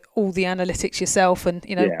the analytics yourself, and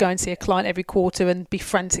go and see a client every quarter and be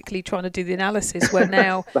frantically trying to do the analysis. Where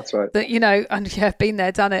now that's right. That been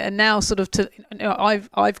there, done it, and now sort of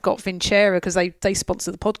I've got Vincera because they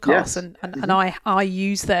sponsor the podcast, and I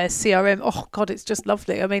use their CRM. Oh God, it's just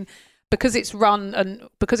lovely. I mean, because it's run and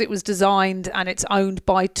because it was designed and it's owned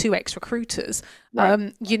by 2X recruiters,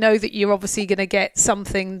 right. That you're obviously going to get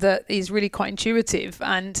something that is really quite intuitive,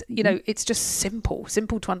 and it's just simple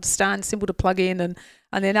to understand, simple to plug in, and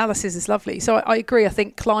the analysis is lovely. So I agree. I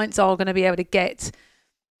think clients are going to be able to get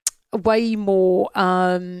way more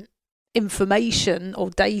information or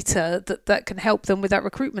data that can help them with that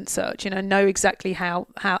recruitment search, know exactly how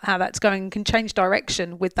that's going, and can change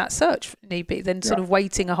direction with that search need be, than sort of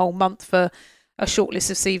waiting a whole month for a short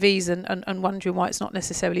list of CVs and wondering why it's not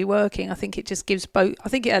necessarily working. I think it just gives both. I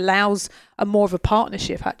think it allows a more of a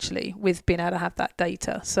partnership actually with being able to have that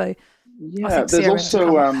data. So there's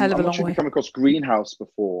also, I'm not sure if you've come across Greenhouse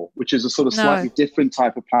before, which is a sort of slightly different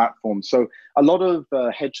type of platform. So a lot of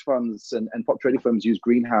hedge funds and prop trading firms use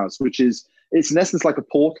Greenhouse, it's in essence like a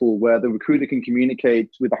portal where the recruiter can communicate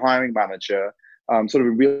with the hiring manager sort of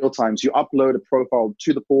in real time. So you upload a profile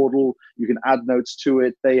to the portal, you can add notes to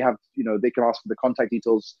it. They have, they can ask for the contact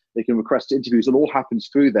details, they can request interviews. It all happens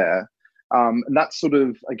through there. And that sort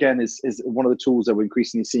of, again, is one of the tools that we're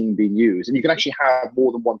increasingly seeing being used. And you can actually have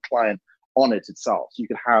more than one client on it itself. So you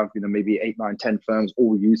could have, maybe 8, 9, 10 firms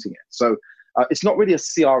all using it. So it's not really a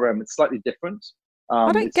CRM. It's slightly different.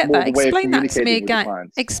 I don't get that. Explain that to me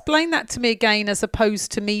again. Explain that to me again, as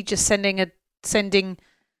opposed to me just sending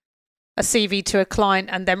a CV to a client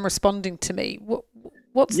and them responding to me.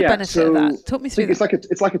 What's the benefit of that? Talk me through that.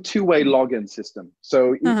 It's like a two-way login system.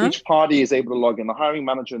 So each party is able to log in. The hiring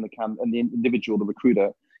manager and the individual, the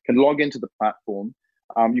recruiter, can log into the platform.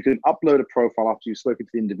 You can upload a profile after you've spoken to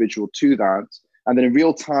the individual to that. And then in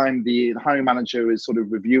real time, the hiring manager is sort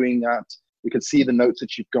of reviewing that. You can see the notes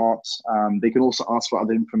that you've got. They can also ask for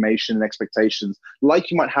other information and expectations,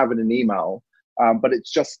 like you might have in an email, but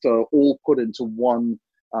it's just all put into one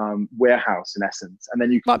warehouse in essence. And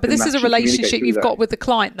then you can. Right, but this is a relationship you've got with the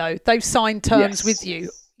client, though. They've signed terms with you.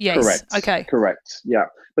 Yes. Correct. Okay. Correct. Yeah.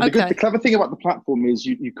 But the clever thing about the platform is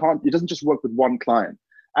you can't. It doesn't just work with one client.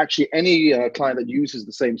 Actually, any client that uses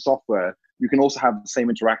the same software, you can also have the same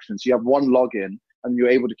interactions. You have one login, and you're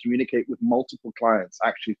able to communicate with multiple clients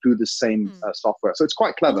actually through the same software. So it's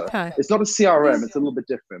quite clever. Okay. It's not a CRM. It's a little bit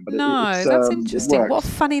different. But that's interesting. What a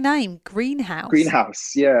funny name, Greenhouse.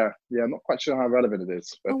 Greenhouse, yeah. I'm not quite sure how relevant it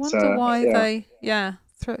is. But, I wonder why they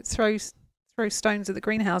throw stones at the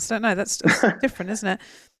greenhouse. I don't know. That's different, isn't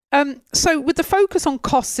it? So with the focus on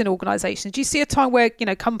costs in organisations, do you see a time where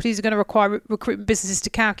companies are going to require recruitment businesses to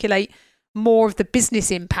calculate more of the business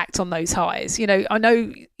impact on those hires? I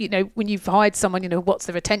know when you've hired someone, what's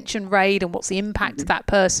the retention rate and what's the impact of that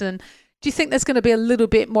person. Do you think there's going to be a little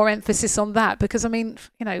bit more emphasis on that? Because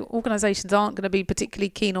organisations aren't going to be particularly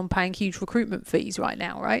keen on paying huge recruitment fees right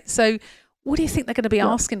now, right? So what do you think they're going to be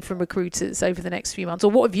asking from recruiters over the next few months? Or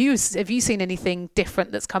what have you seen anything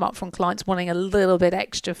different that's come up from clients wanting a little bit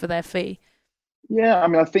extra for their fee? Yeah,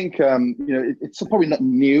 I think it's probably not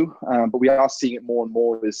new, but we are seeing it more and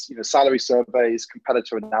more. Is salary surveys,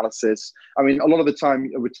 competitor analysis. A lot of the time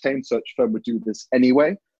a retained search firm would do this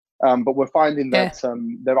anyway, but we're finding that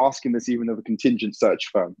they're asking this even of a contingent search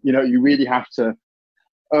firm. You really have to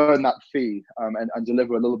earn that fee and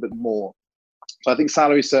deliver a little bit more. So I think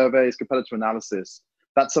salary surveys, competitor analysis,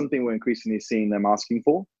 that's something we're increasingly seeing them asking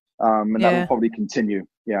for. And that will probably continue.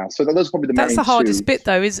 Yeah. So those are probably the main That's the hardest bit,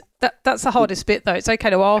 though. That's the hardest bit, though. It's okay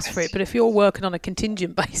to ask for it, but if you're working on a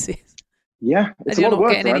contingent basis, it's and you're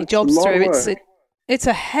not getting any jobs through, it's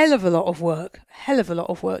a hell of a lot of work.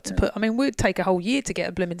 To put. We'd take a whole year to get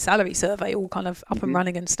a blooming salary survey all kind of up and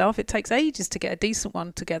running and stuff. It takes ages to get a decent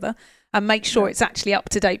one together and make sure it's actually up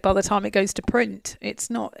to date by the time it goes to print.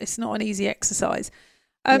 It's not an easy exercise.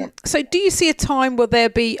 So do you see a time where there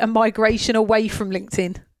be a migration away from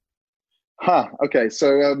LinkedIn? Okay.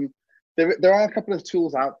 So there are a couple of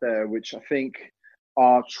tools out there which I think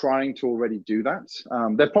are trying to already do that.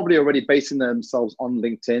 They're probably already basing themselves on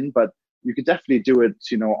LinkedIn, but you could definitely do it,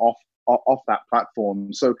 off that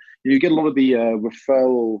platform. So you get a lot of the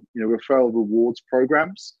referral rewards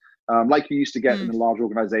programs, like you used to get in a large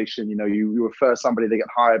organization. You refer somebody, they get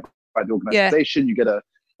hired by the organization, you get a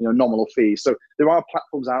nominal fee. So there are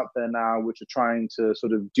platforms out there now which are trying to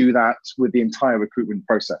sort of do that with the entire recruitment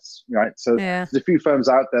process, right? So there's a few firms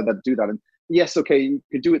out there that do that. And yes, okay, you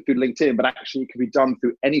could do it through LinkedIn, but actually it could be done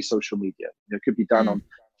through any social media. It could be done on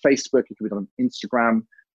Facebook, it could be done on Instagram,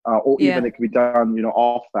 or even it could be done,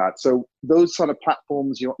 off that. So those sort of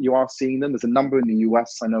platforms, you are seeing them. There's a number in the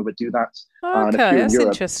US I know that do that. Okay, that's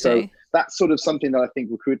interesting. So that's sort of something that I think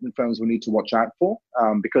recruitment firms will need to watch out for,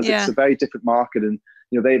 because it's a very different market, and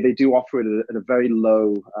they do offer it at a very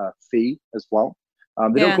low fee as well.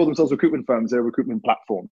 They don't call themselves recruitment firms; they're recruitment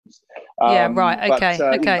platforms. Right.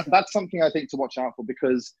 Okay. That's something I think to watch out for,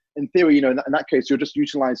 because in theory, in that case, you're just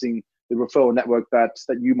utilizing the referral network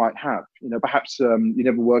that you might have. Perhaps you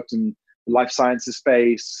never worked in the life sciences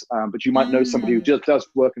space, but you might know somebody who just does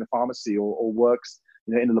work in a pharmacy or works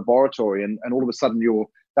in a laboratory, and all of a sudden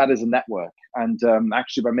that is a network. And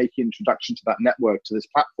actually, by making introduction to that network, to this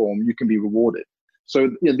platform, you can be rewarded. So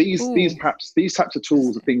these types of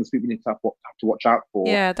tools are things people need to have to watch out for.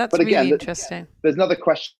 Yeah, that's really interesting. There's another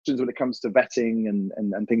questions when it comes to vetting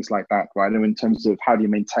and things like that, right? In terms of how do you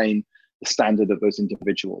maintain the standard of those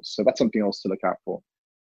individuals. So that's something else to look out for.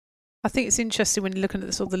 I think it's interesting when you're looking at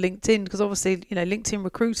the sort of the LinkedIn, because obviously, LinkedIn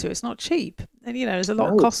Recruiter, it's not cheap. And, there's a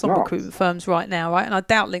lot of costs on recruitment firms right now, right? And I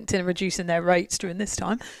doubt LinkedIn are reducing their rates during this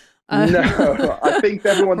time. No, I think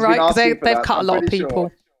everyone's been asking for that. They've cut a lot of people.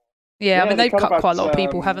 Sure. Yeah, they've cut quite a lot of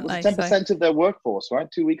people, haven't they? 10% of their workforce, right?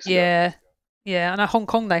 2 weeks ago. Yeah. And Hong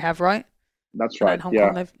Kong they have, right? That's right. In Hong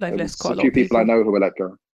Kong they've left quite a lot of people. A few people I know who were let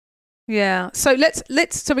go. Yeah. So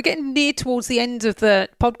so we're getting near towards the end of the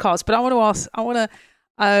podcast, but I want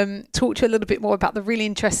to talk to you a little bit more about the very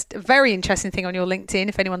interesting thing on your LinkedIn,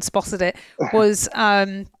 if anyone spotted it, was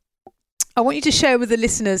I want you to share with the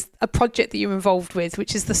listeners a project that you're involved with,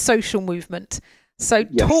 which is the social movement. So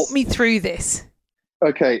talk me through this.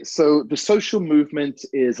 Okay, so The Social Movement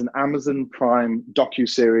is an Amazon Prime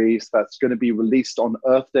docu-series that's going to be released on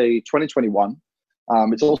Earth Day 2021.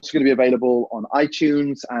 It's also going to be available on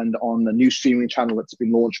iTunes and on a new streaming channel that's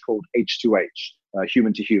been launched called H2H,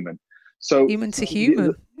 Human to Human. So Human to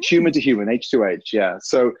Human. Human to Human, H2H, yeah.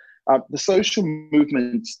 So The Social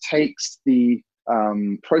Movement takes the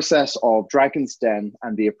process of Dragon's Den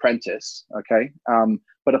and The Apprentice, okay,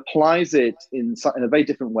 but applies it in a very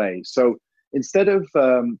different way. So instead of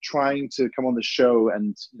trying to come on the show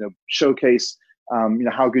and showcase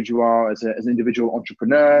how good you are as an individual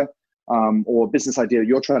entrepreneur or business idea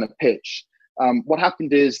you're trying to pitch, what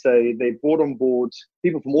happened is they brought on board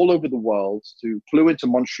people from all over the world who flew into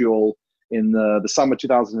Montreal in the summer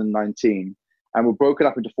 2019 and were broken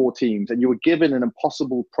up into 4 teams, and you were given an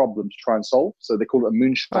impossible problem to try and solve. So they call it a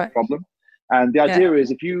moonshot problem. And the idea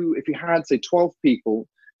is if you had, say, 12 people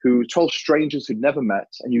 12 strangers who'd never met,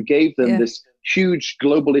 and you gave them this huge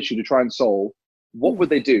global issue to try and solve, what would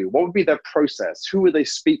they do? What would be their process? Who would they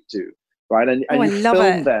speak to? Right. And you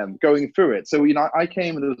film them going through it. So, I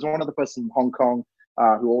came, and there was one other person from Hong Kong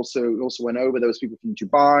who also went over. There was people from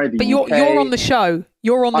Dubai, the UK. You're on the show.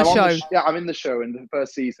 You're on the show. Yeah, I'm in the show in the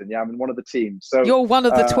first season. Yeah, I'm in one of the teams. So you're one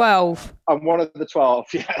of the 12. I'm one of the 12.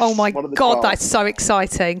 Yes. Oh my God, 12. That's so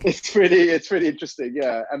exciting. It's really interesting.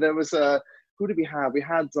 Yeah. And there was who did we have? We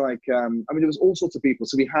had there was all sorts of people.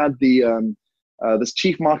 So we had this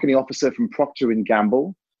chief marketing officer from Procter &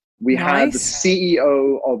 Gamble. We had the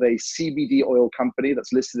CEO of a CBD oil company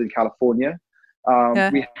that's listed in California.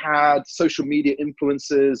 We had social media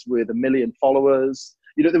influencers with 1 million followers.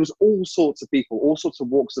 There was all sorts of people, all sorts of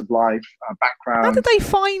walks of life, backgrounds. How did they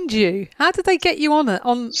find you? How did they get you on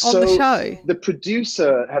the show? The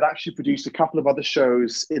producer had actually produced a couple of other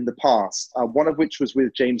shows in the past, one of which was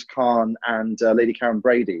with James Caan and Lady Karen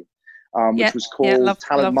Brady, which was called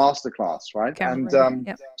Talent Masterclass, right?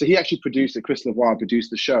 So he actually produced it. Chris Lavoie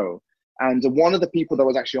produced the show. And one of the people that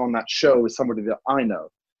was actually on that show is somebody that I know.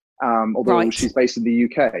 Although she's based in the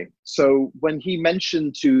UK. So when he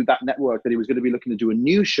mentioned to that network that he was going to be looking to do a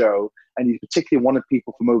new show, and he particularly wanted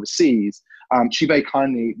people from overseas, she very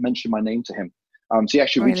kindly mentioned my name to him. So he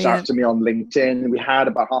actually reached out to me on LinkedIn, and we had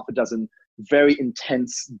about half a dozen very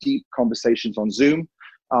intense, deep conversations on Zoom.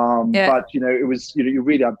 But, it was,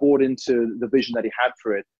 I bought into the vision that he had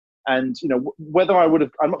for it. And, whether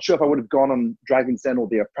I'm not sure if I would have gone on Dragon's Den or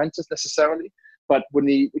The Apprentice necessarily. But when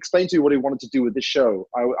he explained to me what he wanted to do with this show,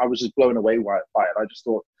 I was just blown away by it. I just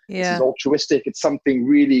thought, this is altruistic. It's something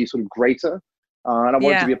really sort of greater. And I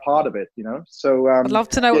wanted to be a part of it, So I'd love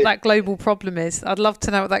to know what that global problem is. I'd love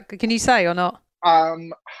to know what that... Can you say or not? I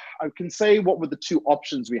can say what were the 2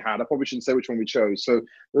 options we had. I probably shouldn't say which one we chose. So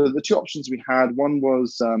the 2 options we had, one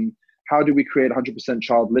was how do we create 100%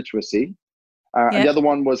 child literacy? And the other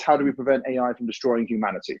one was how do we prevent AI from destroying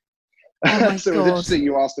humanity? Oh so it was interesting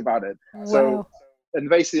you asked about it. Wow. So, and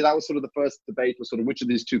basically that was sort of the first debate, was sort of which of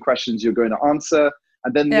these 2 questions you're going to answer.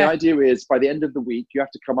 And then the idea is by the end of the week, you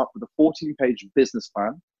have to come up with a 14-page business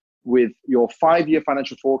plan with your 5-year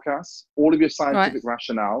financial forecast, all of your scientific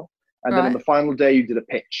rationale. And then on the final day, you did a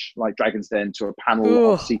pitch like Dragon's Den to a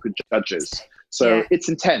panel of secret judges. So it's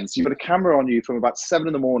intense. You've got a camera on you from about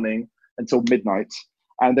 7 a.m. until midnight.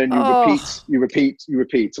 And then you repeat.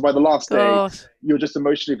 So by the last day, you're just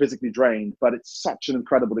emotionally, physically drained. But it's such an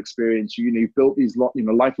incredible experience. You've built these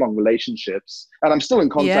lifelong relationships. And I'm still in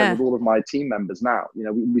contact with all of my team members now.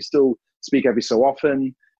 We still speak every so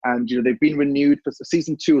often. And they've been renewed for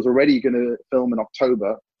season 2 is already going to film in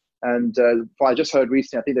October. And I just heard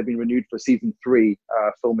recently, I think they've been renewed for season 3,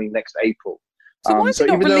 filming next April. So why is it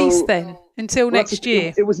not released then until next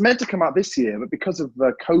year? It was meant to come out this year, but because of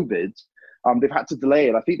COVID, they've had to delay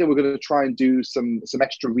it. I think they were going to try and do some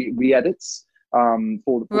extra re-edits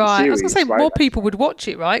for the series. I was going to say more people would watch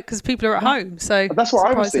it, right? Because people are at home. So that's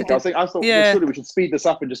what I was thinking. I thought surely we should speed this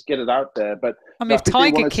up and just get it out there. But I mean, if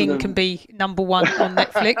Tiger King can be number 1 on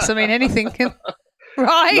Netflix, I mean, anything can.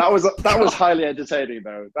 Right. That was highly entertaining,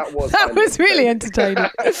 though. That was really entertaining.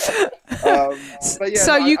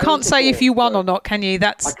 So you can't say if you won or not, can you?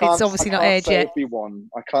 It's obviously not aired yet.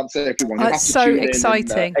 I can't say if we won. That's so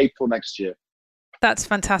exciting. In April next year. That's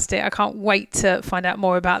fantastic. I can't wait to find out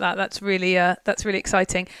more about that. That's really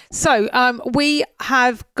exciting. So we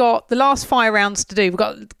have got the last 5 rounds to do. We've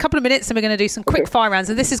got a couple of minutes and we're going to do some quick fire rounds.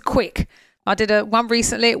 And this is quick. I did one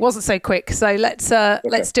recently. It wasn't so quick. So let's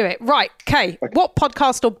do it. Right. Okay. What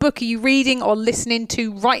podcast or book are you reading or listening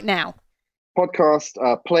to right now? Podcast,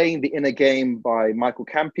 Playing the Inner Game by Michael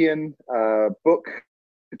Campion. Book,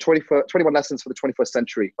 21 Lessons for the 21st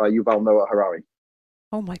Century by Yuval Noah Harari.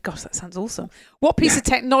 Oh my gosh, that sounds awesome. What piece of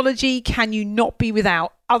technology can you not be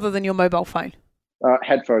without other than your mobile phone?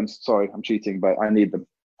 Headphones. Sorry, I'm cheating, but I need them.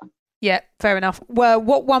 Yeah, fair enough. Well,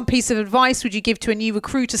 what one piece of advice would you give to a new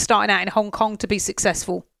recruiter starting out in Hong Kong to be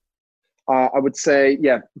successful? I would say,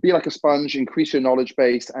 be like a sponge, increase your knowledge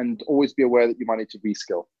base, and always be aware that you might need to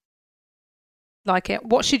reskill. Like it.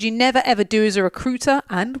 What should you never ever do as a recruiter,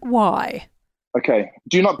 and why? Okay,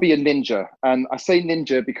 do not be a ninja. And I say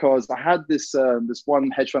ninja because I had this one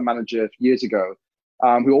hedge fund manager years ago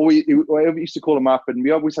who used to call him up, and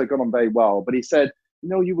we always had gone on very well. But he said,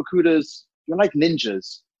 you recruiters, you're like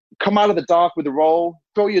ninjas. Come out of the dark with a roll,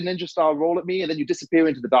 throw your ninja style roll at me, and then you disappear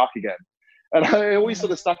into the dark again. And I always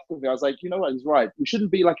sort of stuck with me. I was like, what? He's right. We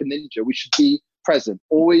shouldn't be like a ninja. We should be present.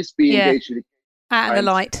 Always be engaged with the out in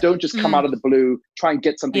the light. Don't just come out of the blue, try and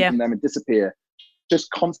get something from them and disappear.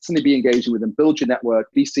 Just constantly be engaging with them, build your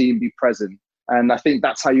network, be seen, be present. And I think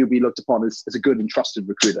that's how you'll be looked upon as a good and trusted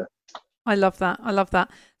recruiter. I love that.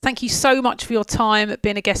 Thank you so much for your time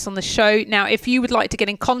being a guest on the show. Now, if you would like to get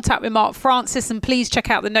in contact with Mark Francis, then please check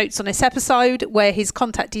out the notes on this episode where his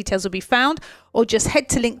contact details will be found, or just head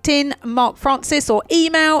to LinkedIn, Mark Francis, or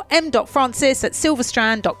email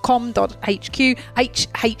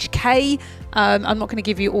m.francis@silverstrand.com.hk. I'm not going to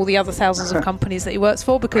give you all the other thousands of companies that he works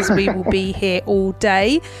for because we will be here all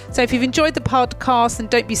day. So if you've enjoyed the podcast, then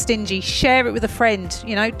don't be stingy. Share it with a friend.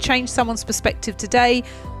 Change someone's perspective today.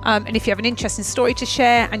 And if you have an interesting story to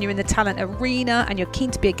share and you're in the talent arena and you're keen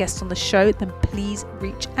to be a guest on the show, then please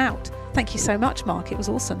reach out. Thank you so much, Mark. It was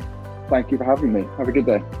awesome. Thank you for having me. Have a good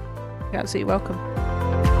day. You're absolutely welcome.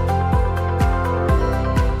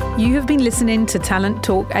 You have been listening to Talent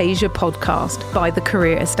Talk Asia podcast by The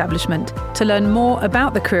Career Establishment. To learn more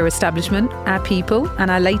about The Career Establishment, our people,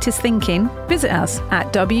 and our latest thinking, visit us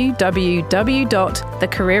at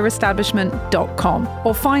www.thecareerestablishment.com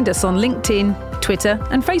or find us on LinkedIn, Twitter,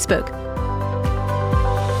 and Facebook.